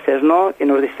o a veces no, y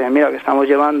nos dicen, mira, que estamos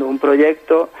llevando un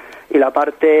proyecto y la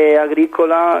parte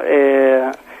agrícola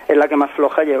es la que más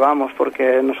floja llevamos,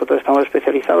 porque nosotros estamos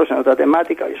especializados en otra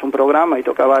temática y es un programa y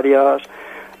toca varios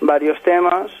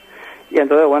temas, y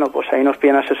entonces ahí nos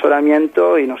piden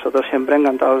asesoramiento y nosotros siempre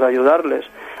encantados de ayudarles.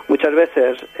 Muchas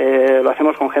veces lo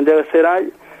hacemos con gente del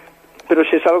CERAI, pero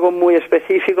si es algo muy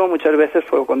específico, muchas veces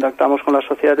contactamos con la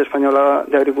Sociedad Española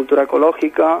de Agricultura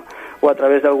Ecológica o a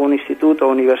través de algún instituto o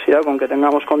universidad con que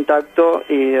tengamos contacto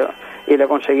y le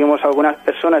conseguimos a alguna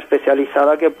persona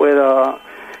especializada que pueda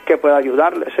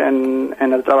ayudarles en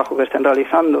el trabajo que estén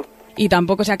realizando. Y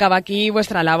tampoco se acaba aquí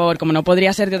vuestra labor. Como no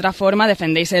podría ser de otra forma,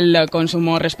 defendéis el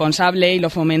consumo responsable y lo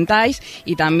fomentáis,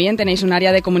 y también tenéis un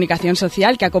área de comunicación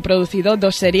social que ha coproducido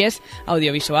 2 series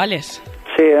audiovisuales.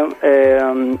 Sí,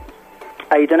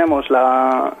 ahí tenemos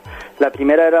la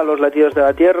primera era Los latidos de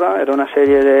la tierra, era una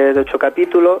serie de 8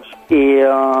 capítulos y de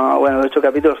 8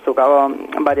 capítulos tocaba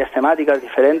varias temáticas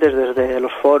diferentes, desde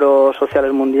los foros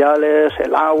sociales mundiales,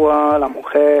 el agua, la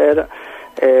mujer,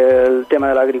 el tema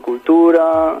de la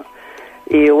agricultura.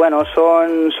 Y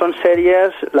son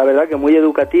series, la verdad, que muy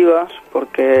educativas,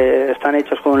 porque están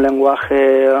hechas con un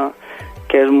lenguaje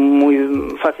que es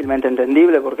muy fácilmente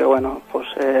entendible, porque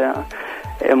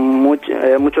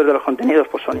muchos de los contenidos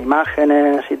son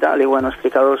imágenes y tal, y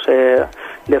explicados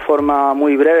de forma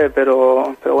muy breve,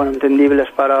 pero entendibles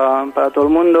para todo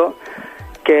el mundo,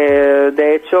 que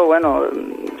de hecho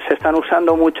se están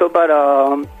usando mucho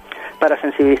para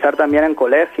sensibilizar también en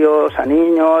colegios a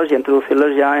niños y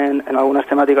introducirlos ya en algunas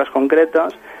temáticas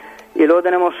concretas. Y luego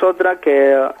tenemos otra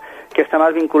que está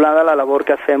más vinculada a la labor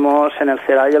que hacemos en el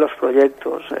CERAI y a los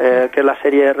proyectos, que es la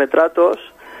serie de retratos.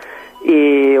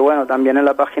 Y también en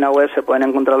la página web se pueden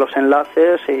encontrar los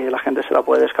enlaces y la gente se la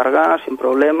puede descargar sin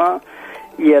problema.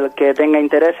 Y el que tenga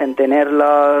interés en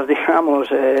tenerlas, digamos,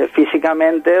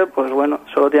 físicamente,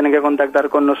 solo tiene que contactar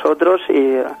con nosotros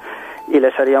y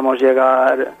les haríamos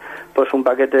llegar pues un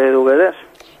paquete de DVDs.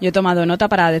 Yo he tomado nota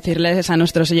para decirles a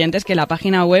nuestros oyentes que la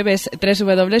página web es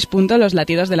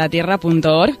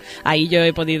www.loslatidosdelatierra.org. Ahí yo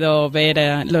he podido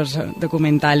ver los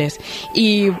documentales.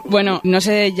 Y bueno, no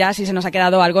sé ya si se nos ha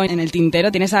quedado algo en el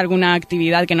tintero. ¿Tienes alguna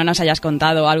actividad que no nos hayas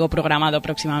contado, algo programado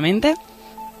próximamente?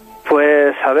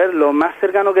 Pues a ver, lo más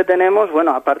cercano que tenemos,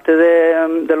 bueno, aparte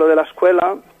de lo de la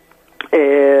escuela,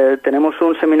 tenemos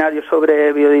un seminario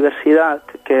sobre biodiversidad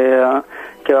que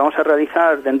vamos a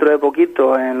realizar dentro de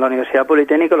poquito en la Universidad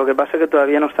Politécnica. Lo que pasa es que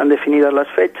todavía no están definidas las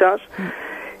fechas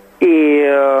y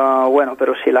bueno,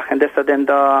 pero si la gente está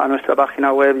atenta a nuestra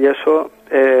página web y eso,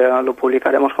 lo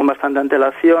publicaremos con bastante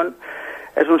antelación.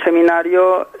 Es un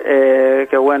seminario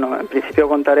que bueno, en principio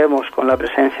contaremos con la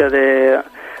presencia de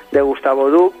Gustavo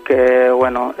Duc, que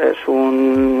bueno, es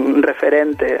un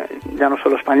referente ya no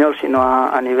solo español sino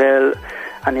a nivel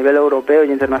europeo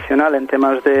y internacional en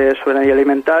temas de soberanía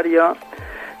alimentaria,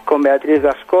 con Beatriz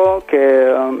Gascó,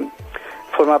 que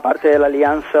forma parte de la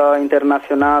Alianza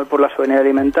Internacional por la Soberanía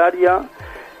Alimentaria.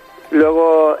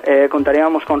 Luego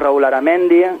contaríamos con Raúl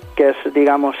Aramendi, que es,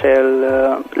 digamos,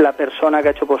 la persona que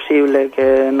ha hecho posible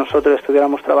que nosotros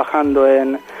estuviéramos trabajando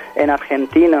en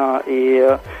Argentina y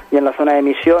en la zona de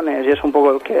Misiones, y es un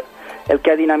poco el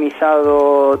que ha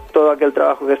dinamizado todo aquel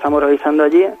trabajo que estamos realizando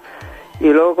allí.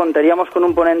 Y luego contaríamos con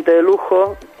un ponente de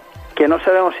lujo que no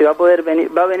sabemos si va a poder venir,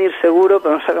 va a venir seguro,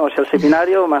 pero no sabemos si al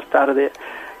seminario o más tarde,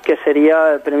 que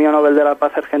sería el Premio Nobel de la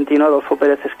Paz argentino Adolfo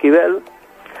Pérez Esquivel,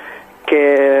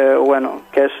 que bueno,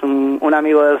 que es un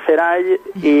amigo del CERAI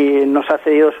y nos ha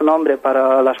cedido su nombre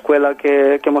para la escuela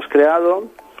que hemos creado,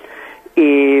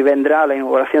 y vendrá a la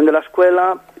inauguración de la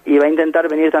escuela y va a intentar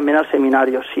venir también al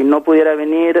seminario. Si no pudiera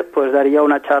venir, pues daría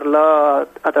una charla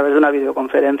a través de una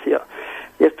videoconferencia.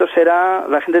 Y esto será,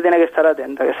 la gente tiene que estar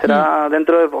atenta, que será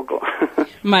dentro de poco.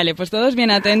 Vale, pues todos bien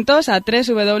atentos a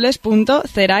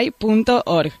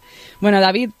www.cerai.org. Bueno,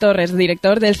 David Torres,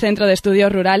 director del Centro de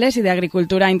Estudios Rurales y de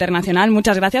Agricultura Internacional,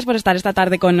 muchas gracias por estar esta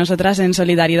tarde con nosotras en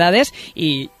Solidaridades,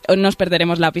 y nos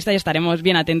perderemos la pista y estaremos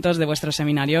bien atentos de vuestros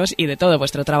seminarios y de todo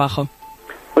vuestro trabajo.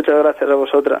 Muchas gracias a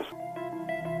vosotras.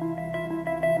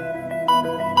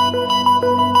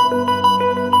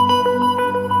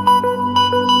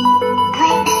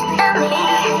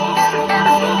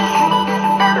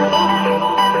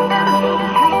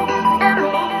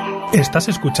 Estás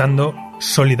escuchando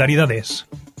Solidaridades.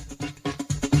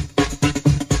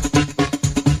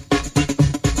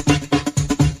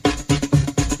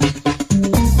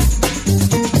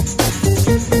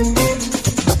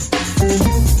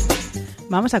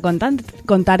 Vamos a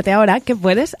contarte ahora qué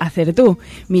puedes hacer tú.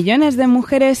 Millones de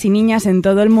mujeres y niñas en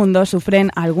todo el mundo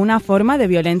sufren alguna forma de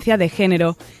violencia de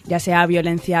género, ya sea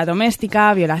violencia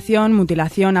doméstica, violación,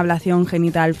 mutilación, ablación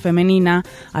genital femenina,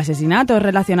 asesinatos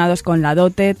relacionados con la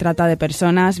dote, trata de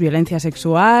personas, violencia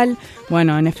sexual.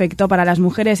 Bueno, en efecto, para las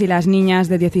mujeres y las niñas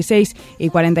de 16 y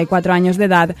 44 años de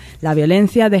edad, la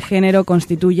violencia de género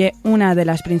constituye una de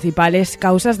las principales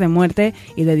causas de muerte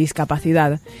y de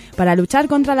discapacidad. Para luchar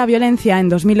contra la violencia, en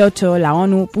 2008 la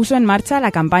ONU puso en marcha la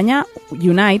campaña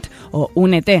Unite o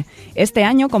Únete. Este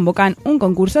año convocan un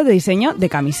concurso de diseño de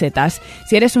camisetas.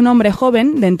 Si eres un hombre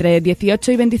joven de entre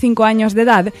 18 y 25 años de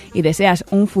edad y deseas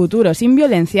un futuro sin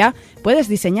violencia, puedes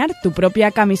diseñar tu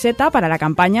propia camiseta para la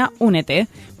campaña Únete.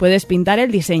 Puedes pintar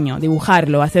el diseño,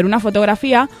 dibujarlo, hacer una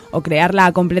fotografía o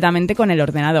crearla completamente con el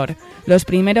ordenador. Los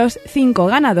primeros 5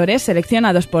 ganadores,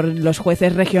 seleccionados por los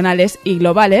jueces regionales y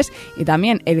globales, y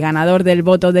también el ganador del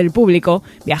voto del público,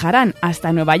 viajarán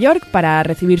hasta Nueva York para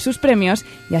recibir sus premios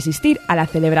y asistir a la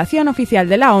celebración oficial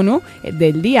de la ONU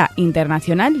del Día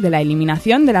Internacional de la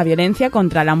Eliminación de la Violencia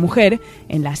contra la Mujer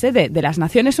en la sede de las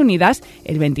Naciones Unidas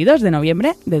el 22 de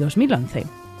noviembre de 2011.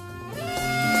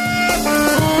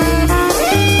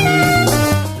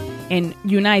 En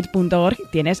unite.org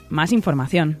tienes más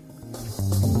información.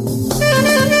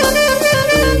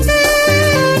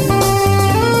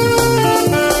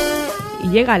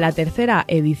 Llega la tercera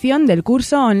edición del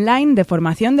curso online de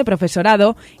formación de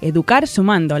profesorado Educar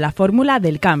Sumando, la fórmula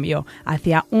del cambio,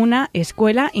 hacia una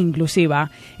escuela inclusiva.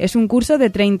 Es un curso de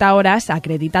 30 horas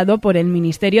acreditado por el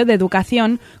Ministerio de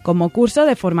Educación como curso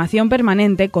de formación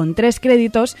permanente con 3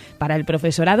 créditos para el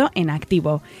profesorado en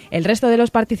activo. El resto de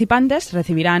los participantes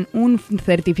recibirán un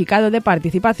certificado de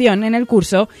participación en el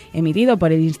curso emitido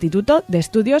por el Instituto de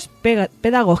Estudios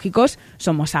Pedagógicos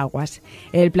Somos Aguas.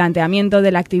 El planteamiento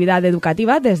de la actividad educativa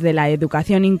iniciativa desde la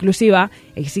educación inclusiva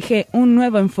exige un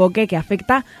nuevo enfoque que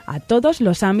afecta a todos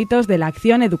los ámbitos de la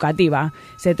acción educativa.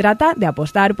 Se trata de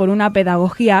apostar por una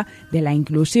pedagogía de la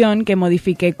inclusión que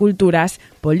modifique culturas,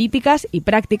 políticas y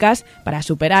prácticas para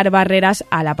superar barreras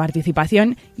a la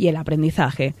participación y el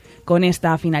aprendizaje. Con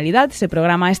esta finalidad se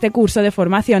programa este curso de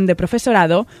formación de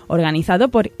profesorado organizado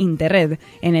por Interred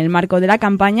en el marco de la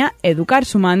campaña Educar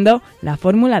sumando, la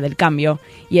fórmula del cambio,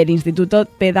 y el Instituto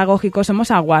Pedagógico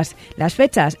Somos Aguas. Las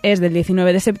fechas es del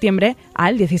 19 de septiembre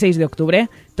al 16 de octubre.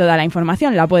 Toda la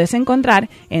información la puedes encontrar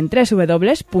en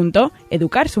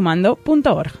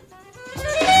www.educarsumando.org.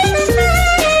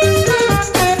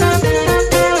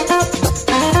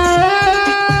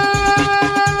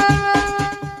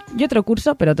 Y otro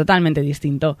curso, pero totalmente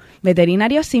distinto.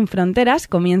 Veterinarios Sin Fronteras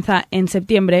comienza en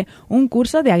septiembre un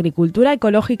curso de agricultura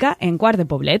ecológica en Quart de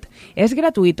Poblet. Es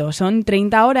gratuito, son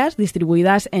 30 horas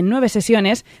distribuidas en 9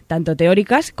 sesiones, tanto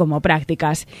teóricas como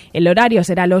prácticas. El horario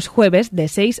será los jueves de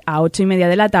 6 a 8 y media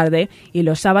de la tarde y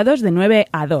los sábados de 9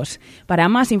 a 2. Para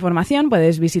más información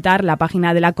puedes visitar la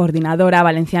página de la Coordinadora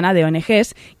Valenciana de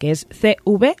ONGs, que es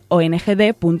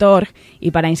cvongd.org, y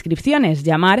para inscripciones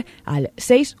llamar al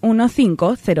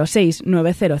 615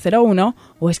 069001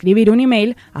 o escribir un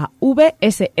email a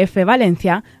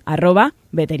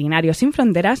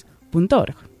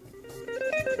vsfvalencia@veterinariosinfronteras.org.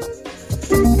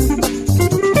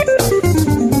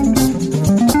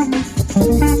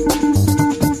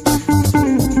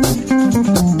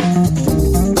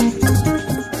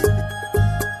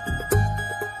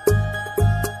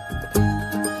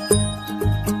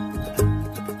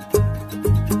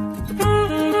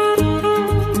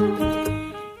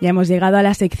 Ya hemos llegado a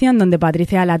la sección donde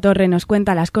Patricia Latorre nos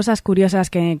cuenta las cosas curiosas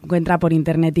que encuentra por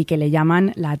internet y que le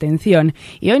llaman la atención.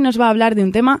 Y hoy nos va a hablar de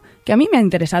un tema que a mí me ha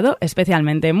interesado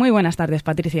especialmente. Muy buenas tardes,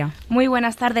 Patricia. Muy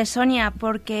buenas tardes, Sonia,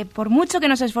 porque por mucho que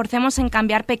nos esforcemos en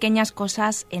cambiar pequeñas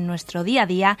cosas en nuestro día a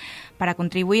día para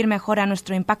contribuir mejor a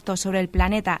nuestro impacto sobre el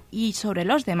planeta y sobre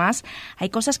los demás, hay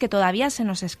cosas que todavía se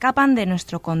nos escapan de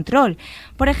nuestro control.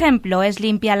 Por ejemplo, ¿es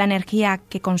limpia la energía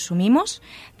que consumimos?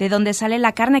 ¿De dónde sale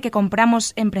la carne que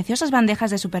compramos en preciosas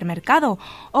bandejas de supermercado?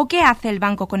 ¿O qué hace el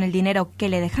banco con el dinero que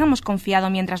le dejamos confiado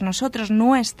mientras nosotros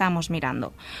no estamos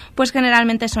mirando? Pues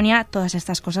generalmente, Sonia, todas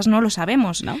estas cosas no lo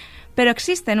sabemos, ¿no? Pero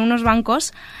existen unos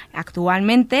bancos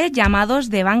actualmente llamados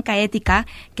de banca ética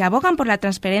que abogan por la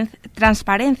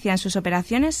transparencia en sus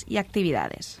operaciones y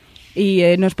actividades. ¿Y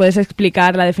nos puedes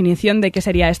explicar la definición de qué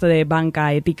sería esto de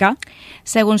banca ética?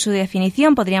 Según su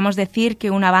definición, podríamos decir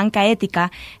que una banca ética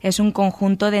es un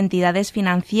conjunto de entidades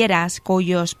financieras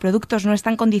cuyos productos no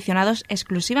están condicionados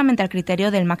exclusivamente al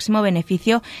criterio del máximo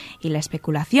beneficio y la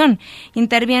especulación.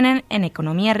 Intervienen en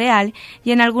economía real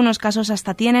y en algunos casos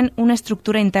hasta tienen una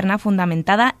estructura interna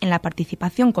fundamentada en la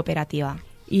participación cooperativa.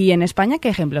 ¿Y en España qué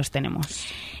ejemplos tenemos?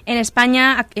 En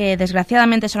España,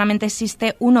 desgraciadamente, solamente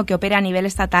existe uno que opera a nivel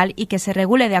estatal y que se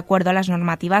regule de acuerdo a las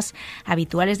normativas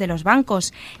habituales de los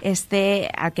bancos. Este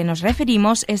al que nos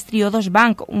referimos es Triodos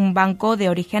Bank, un banco de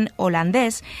origen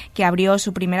holandés que abrió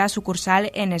su primera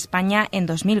sucursal en España en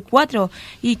 2004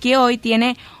 y que hoy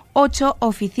tiene 8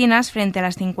 oficinas frente a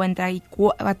las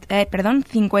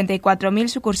 54.000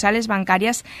 sucursales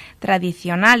bancarias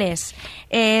tradicionales.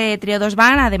 Triodos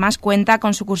Bank además cuenta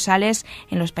con sucursales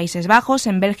en los Países Bajos,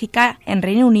 en Bélgica, en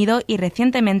Reino Unido y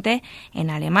recientemente en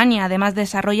Alemania. Además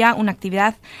desarrolla una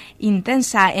actividad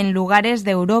intensa en lugares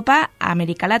de Europa,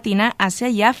 América Latina, Asia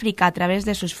y África a través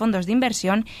de sus fondos de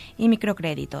inversión y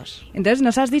microcréditos. Entonces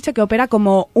nos has dicho que opera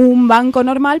como un banco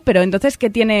normal, pero entonces ¿qué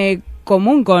tiene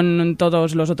común con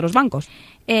todos los otros bancos?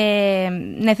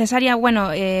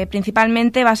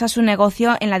 Principalmente basa su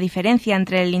negocio en la diferencia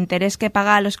entre el interés que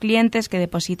paga a los clientes que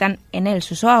depositan en él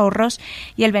sus ahorros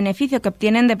y el beneficio que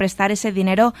obtienen de prestar ese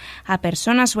dinero a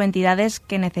personas o entidades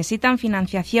que necesitan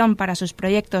financiación para sus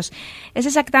proyectos. Es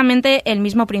exactamente el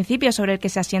mismo principio sobre el que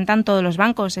se asientan todos los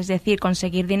bancos, es decir,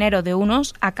 conseguir dinero de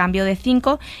unos a cambio de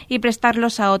 5 y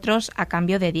prestarlos a otros a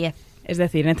cambio de 10. Es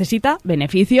decir, necesita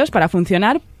beneficios para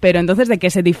funcionar, pero entonces ¿de qué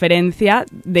se diferencia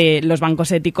de los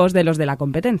bancos éticos de los de la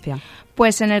competencia?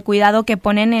 Pues en el cuidado que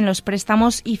ponen en los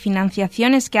préstamos y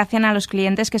financiaciones que hacen a los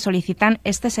clientes que solicitan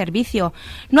este servicio.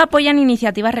 No apoyan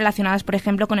iniciativas relacionadas, por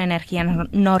ejemplo, con energías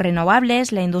no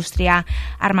renovables, la industria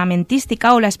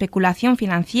armamentística o la especulación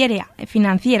financiera,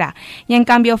 y en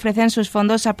cambio ofrecen sus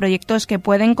fondos a proyectos que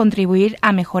pueden contribuir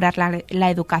a mejorar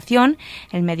la educación,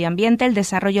 el medio ambiente, el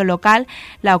desarrollo local,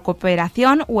 la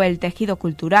cooperación o el tejido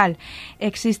cultural.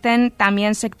 Existe existen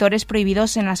también sectores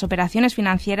prohibidos en las operaciones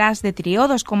financieras de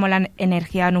Triodos, como la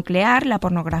energía nuclear, la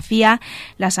pornografía,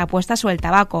 las apuestas o el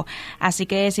tabaco. Así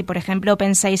que si, por ejemplo,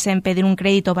 pensáis en pedir un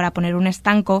crédito para poner un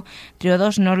estanco,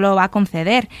 Triodos no os lo va a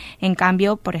conceder. En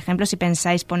cambio, por ejemplo, si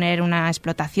pensáis poner una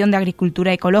explotación de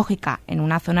agricultura ecológica en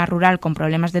una zona rural con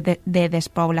problemas de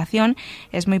despoblación,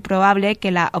 es muy probable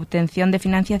que la obtención de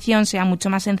financiación sea mucho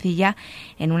más sencilla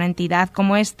en una entidad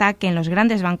como esta que en los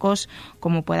grandes bancos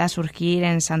como pueda surgir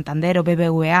en Santander o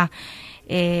BBVA.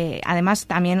 Además,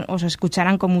 también os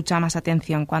escucharán con mucha más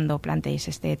atención cuando planteéis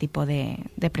este tipo de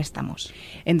préstamos.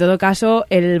 En todo caso,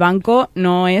 el banco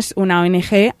no es una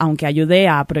ONG, aunque ayude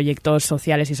a proyectos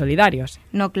sociales y solidarios.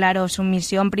 No, claro, su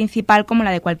misión principal, como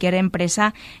la de cualquier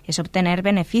empresa, es obtener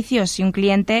beneficios. Si un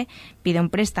cliente pide un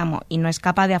préstamo y no es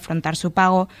capaz de afrontar su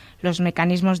pago, los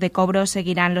mecanismos de cobro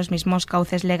seguirán los mismos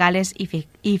cauces legales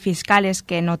y fiscales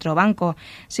que en otro banco.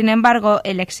 Sin embargo,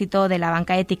 el éxito de la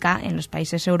banca ética en los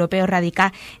países europeos radica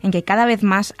en que cada vez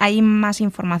más hay más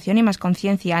información y más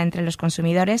conciencia entre los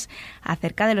consumidores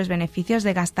acerca de los beneficios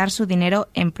de gastar su dinero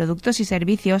en productos y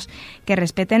servicios que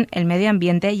respeten el medio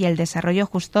ambiente y el desarrollo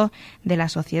justo de la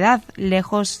sociedad.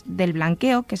 Lejos del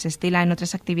blanqueo que se estila en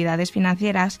otras actividades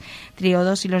financieras,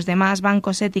 Triodos y los demás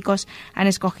bancos éticos han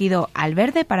escogido al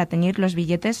verde para teñir los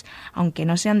billetes, aunque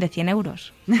no sean de 100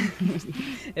 euros.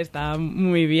 Está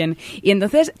muy bien. ¿Y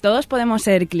entonces todos podemos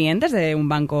ser clientes de un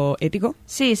banco ético?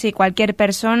 Sí, cualquier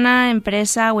persona,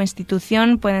 empresa o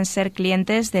institución pueden ser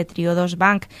clientes de Triodos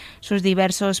Bank. Sus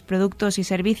diversos productos y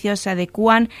servicios se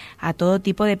adecúan a todo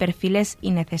tipo de perfiles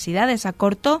y necesidades a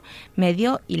corto,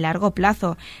 medio y largo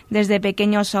plazo, desde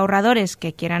pequeños ahorradores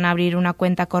que quieran abrir una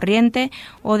cuenta corriente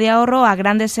o de ahorro a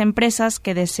grandes empresas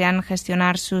que desean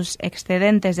gestionar sus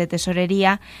excedentes de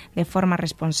tesorería de forma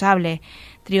responsable.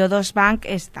 Triodos Bank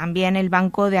es también el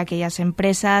banco de aquellas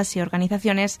empresas y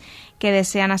organizaciones que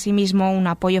desean asimismo un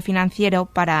apoyo financiero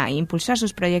para impulsar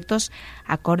sus proyectos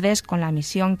acordes con la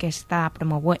misión que está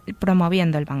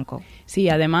promoviendo el banco. Sí,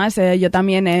 además yo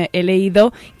también he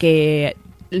leído que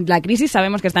la crisis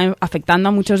sabemos que está afectando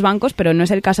a muchos bancos, pero no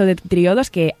es el caso de Triodos,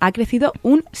 que ha crecido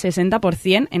un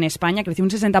 60% en España, creció un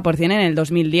 60% en el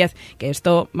 2010, que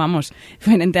esto, vamos,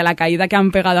 frente a la caída que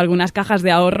han pegado algunas cajas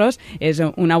de ahorros, es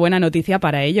una buena noticia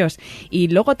para ellos. Y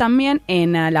luego también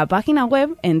en la página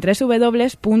web, en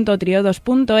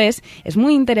www.triodos.es, es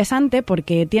muy interesante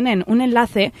porque tienen un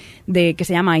enlace que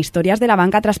se llama Historias de la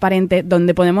Banca Transparente,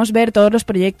 donde podemos ver todos los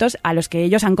proyectos a los que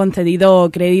ellos han concedido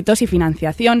créditos y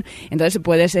financiación. Entonces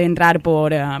puedes entrar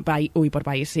por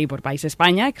país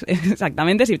España,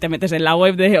 exactamente. Si te metes en la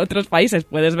web de otros países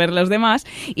puedes ver los demás,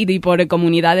 y por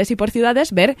comunidades y por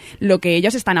ciudades ver lo que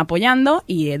ellos están apoyando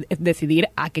y decidir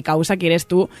a qué causa quieres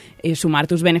tú sumar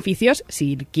tus beneficios,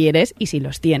 si quieres y si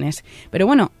los tienes. Pero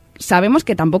bueno, sabemos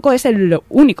que tampoco es el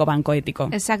único banco ético.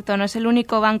 Exacto, no es el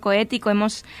único banco ético.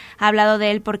 Hemos hablado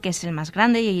de él porque es el más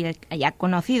grande y ya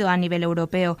conocido a nivel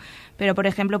europeo. Pero, por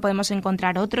ejemplo, podemos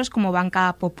encontrar otros como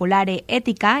Banca Popolare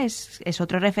Ética, es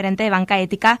otro referente de banca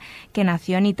ética que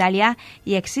nació en Italia,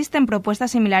 y existen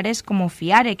propuestas similares como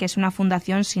Fiare, que es una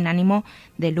fundación sin ánimo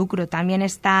de lucro. También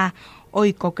está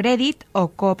Oikocredit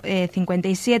o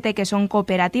COP57, que son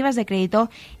cooperativas de crédito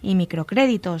y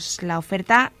microcréditos. La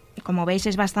oferta, como veis,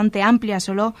 es bastante amplia,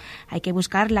 solo hay que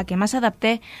buscar la que más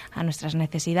adapte a nuestras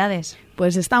necesidades.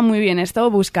 Pues está muy bien esto,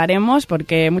 buscaremos,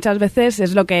 porque muchas veces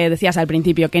es lo que decías al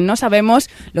principio, que no sabemos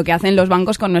lo que hacen los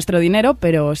bancos con nuestro dinero,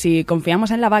 pero si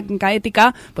confiamos en la banca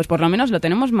ética, pues por lo menos lo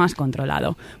tenemos más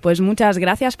controlado. Pues muchas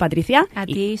gracias, Patricia. A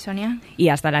ti, Sonia. Y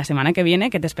hasta la semana que viene,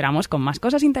 que te esperamos con más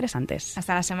cosas interesantes.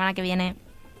 Hasta la semana que viene.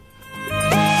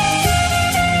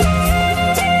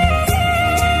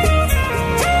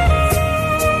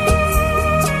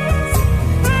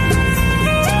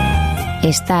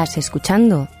 Estás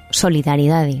escuchando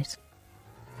Solidaridades.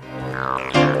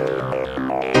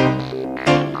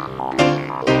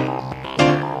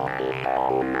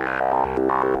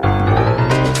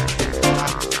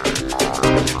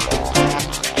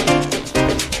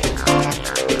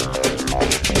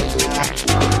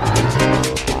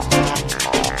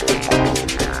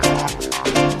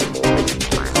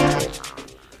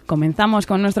 Comenzamos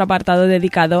con nuestro apartado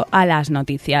dedicado a las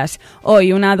noticias.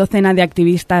 Hoy una docena de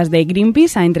activistas de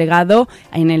Greenpeace ha entregado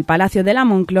en el Palacio de la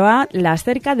Moncloa las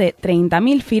cerca de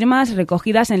 30.000 firmas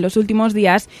recogidas en los últimos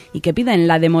días y que piden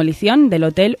la demolición del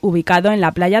hotel ubicado en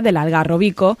la playa del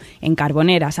Algarrobico, en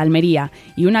Carboneras, Almería,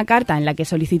 y una carta en la que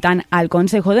solicitan al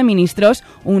Consejo de Ministros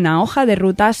una hoja de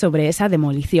ruta sobre esa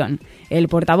demolición. El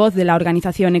portavoz de la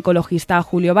organización ecologista,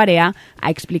 Julio Barea, ha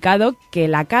explicado que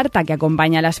la carta que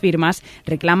acompaña a las firmas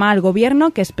reclama al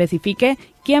Gobierno que especifique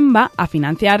quién va a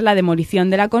financiar la demolición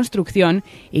de la construcción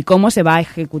y cómo se va a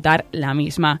ejecutar la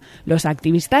misma. Los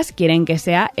activistas quieren que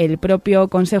sea el propio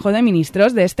Consejo de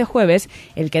Ministros de este jueves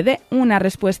el que dé una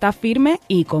respuesta firme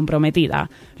y comprometida.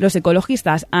 Los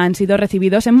ecologistas han sido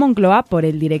recibidos en Moncloa por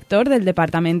el director del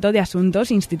Departamento de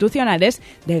Asuntos Institucionales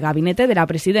del Gabinete de la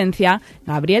Presidencia,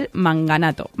 Gabriel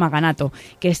Maganato,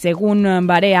 que según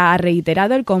Barea ha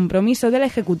reiterado el compromiso del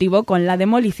Ejecutivo con la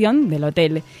demolición del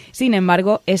hotel. Sin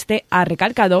embargo, este ha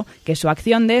recalcado que su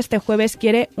acción de este jueves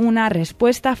quiere una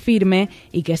respuesta firme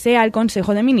y que sea el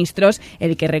Consejo de Ministros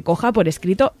el que recoja por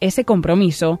escrito ese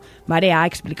compromiso. Barea ha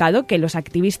explicado que los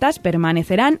activistas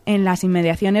permanecerán en las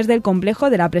inmediaciones del complejo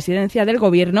de la Presidencia del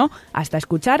Gobierno hasta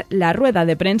escuchar la rueda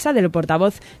de prensa del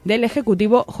portavoz del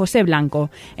Ejecutivo, José Blanco,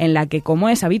 en la que, como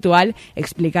es habitual,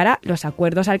 explicará los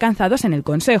acuerdos alcanzados en el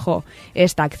Consejo.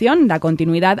 Esta acción da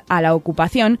continuidad a la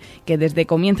ocupación que desde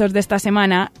comienzos de esta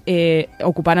semana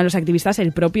ocuparon los activistas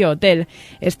el propio hotel.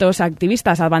 Estos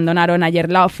activistas abandonaron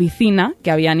ayer la oficina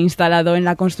que habían instalado en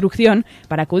la construcción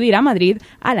para acudir a Madrid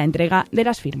a la entrega de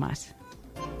las firmas.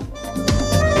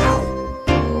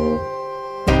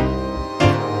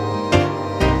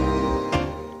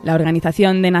 La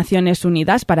Organización de Naciones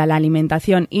Unidas para la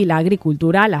Alimentación y la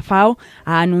Agricultura, la FAO,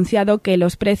 ha anunciado que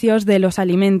los precios de los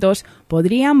alimentos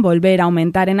podrían volver a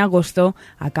aumentar en agosto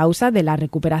a causa de la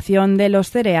recuperación de los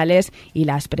cereales y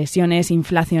las presiones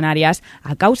inflacionarias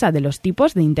a causa de los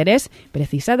tipos de interés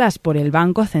precisadas por el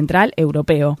Banco Central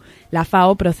Europeo. La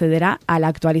FAO procederá a la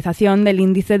actualización del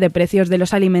índice de precios de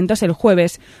los alimentos el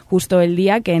jueves, justo el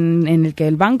día en el que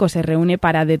el banco se reúne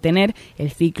para detener el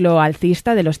ciclo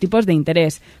alcista de los tipos de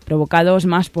interés, provocados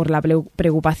más por la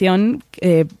preocupación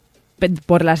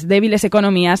por las débiles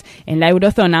economías en la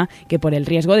eurozona que por el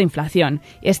riesgo de inflación.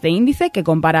 Este índice, que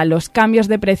compara los cambios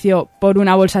de precio por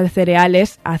una bolsa de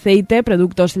cereales, aceite,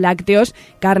 productos lácteos,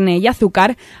 carne y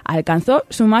azúcar, alcanzó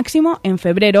su máximo en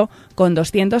febrero con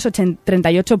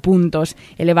 238 puntos,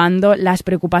 elevando las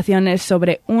preocupaciones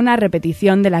sobre una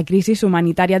repetición de la crisis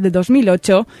humanitaria de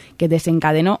 2008 que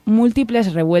desencadenó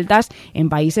múltiples revueltas en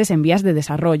países en vías de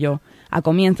desarrollo. A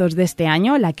comienzos de este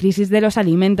año, la crisis de los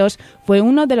alimentos fue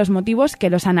uno de los motivos que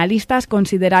los analistas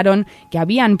consideraron que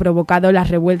habían provocado las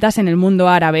revueltas en el mundo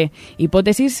árabe,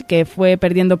 hipótesis que fue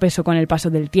perdiendo peso con el paso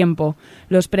del tiempo.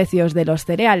 Los precios de los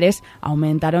cereales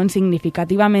aumentaron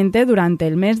significativamente durante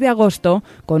el mes de agosto,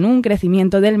 con un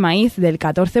crecimiento del maíz del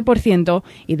 14%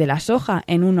 y de la soja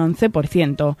en un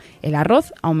 11%. El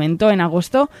arroz aumentó en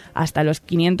agosto hasta los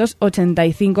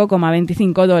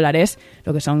 $585,25,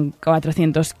 lo que son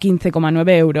 415,9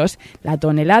 euros, la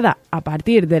tonelada a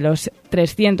partir de los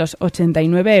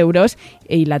 389 euros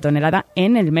y la tonelada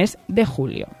en el mes de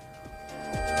julio.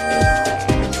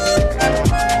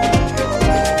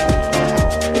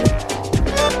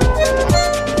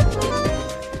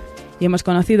 Y hemos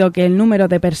conocido que el número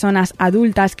de personas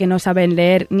adultas que no saben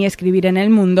leer ni escribir en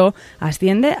el mundo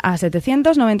asciende a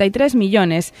 793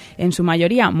 millones, en su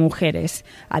mayoría mujeres.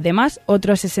 Además,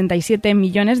 otros 67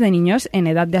 millones de niños en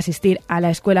edad de asistir a la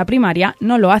escuela primaria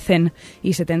no lo hacen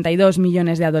y 72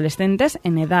 millones de adolescentes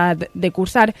en edad de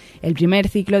cursar el primer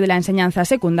ciclo de la enseñanza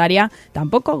secundaria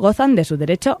tampoco gozan de su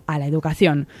derecho a la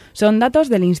educación. Son datos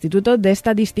del Instituto de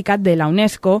Estadística de la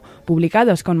UNESCO,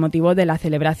 publicados con motivo de la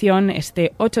celebración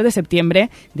este 8 de septiembre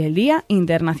del Día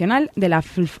Internacional de la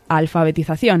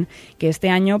Alfabetización, que este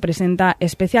año presenta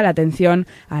especial atención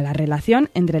a la relación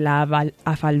entre la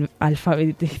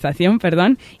alfabetización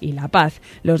y la paz.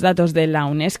 Los datos de la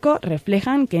UNESCO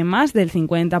reflejan que más del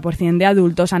 50% de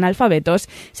adultos analfabetos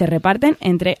se reparten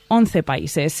entre 11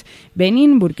 países: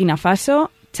 Benín, Burkina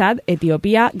Faso, Chad,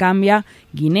 Etiopía, Gambia,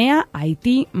 Guinea,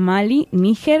 Haití, Mali,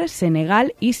 Níger,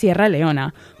 Senegal y Sierra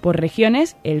Leona. Por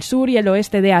regiones, el sur y el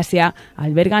oeste de Asia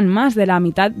albergan más de la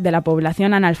mitad de la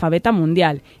población analfabeta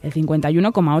mundial, el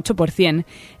 51,8%,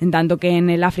 en tanto que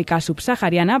en el África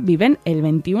subsahariana viven el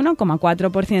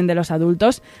 21,4% de los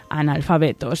adultos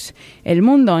analfabetos. El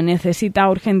mundo necesita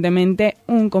urgentemente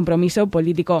un compromiso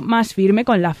político más firme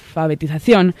con la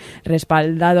alfabetización,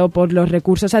 respaldado por los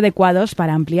recursos adecuados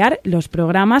para ampliar los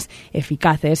programas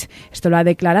eficaces. Esto lo ha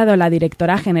declarado la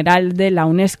directora general de la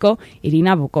UNESCO,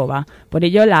 Irina Bokova. Por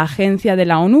ello, la agencia de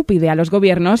la ONU pide a los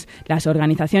gobiernos, las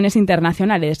organizaciones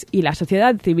internacionales y la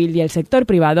sociedad civil y el sector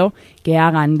privado que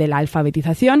hagan de la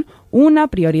alfabetización una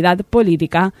prioridad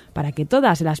política para que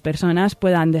todas las personas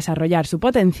puedan desarrollar su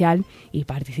potencial y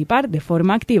participar de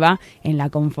forma activa en la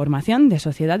conformación de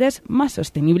sociedades más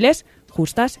sostenibles,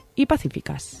 justas y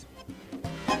pacíficas.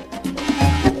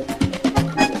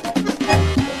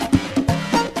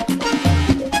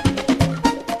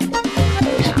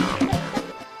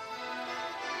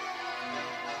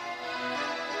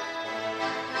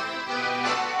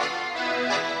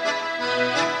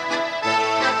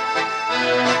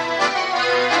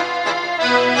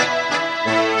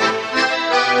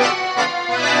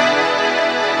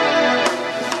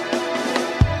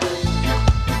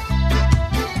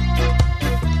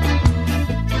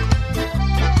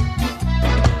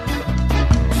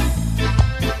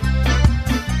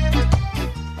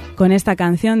 Con esta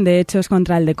canción de Hechos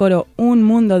contra el Decoro, un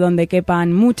mundo donde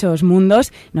quepan muchos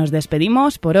mundos, nos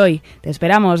despedimos por hoy. Te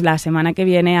esperamos la semana que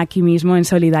viene aquí mismo en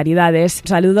Solidaridades. Un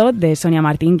saludo de Sonia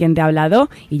Martín, quien te ha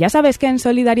hablado, y ya sabes que en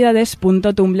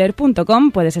solidaridades.tumblr.com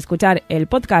puedes escuchar el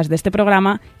podcast de este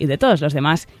programa y de todos los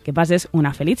demás. Que pases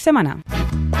una feliz semana.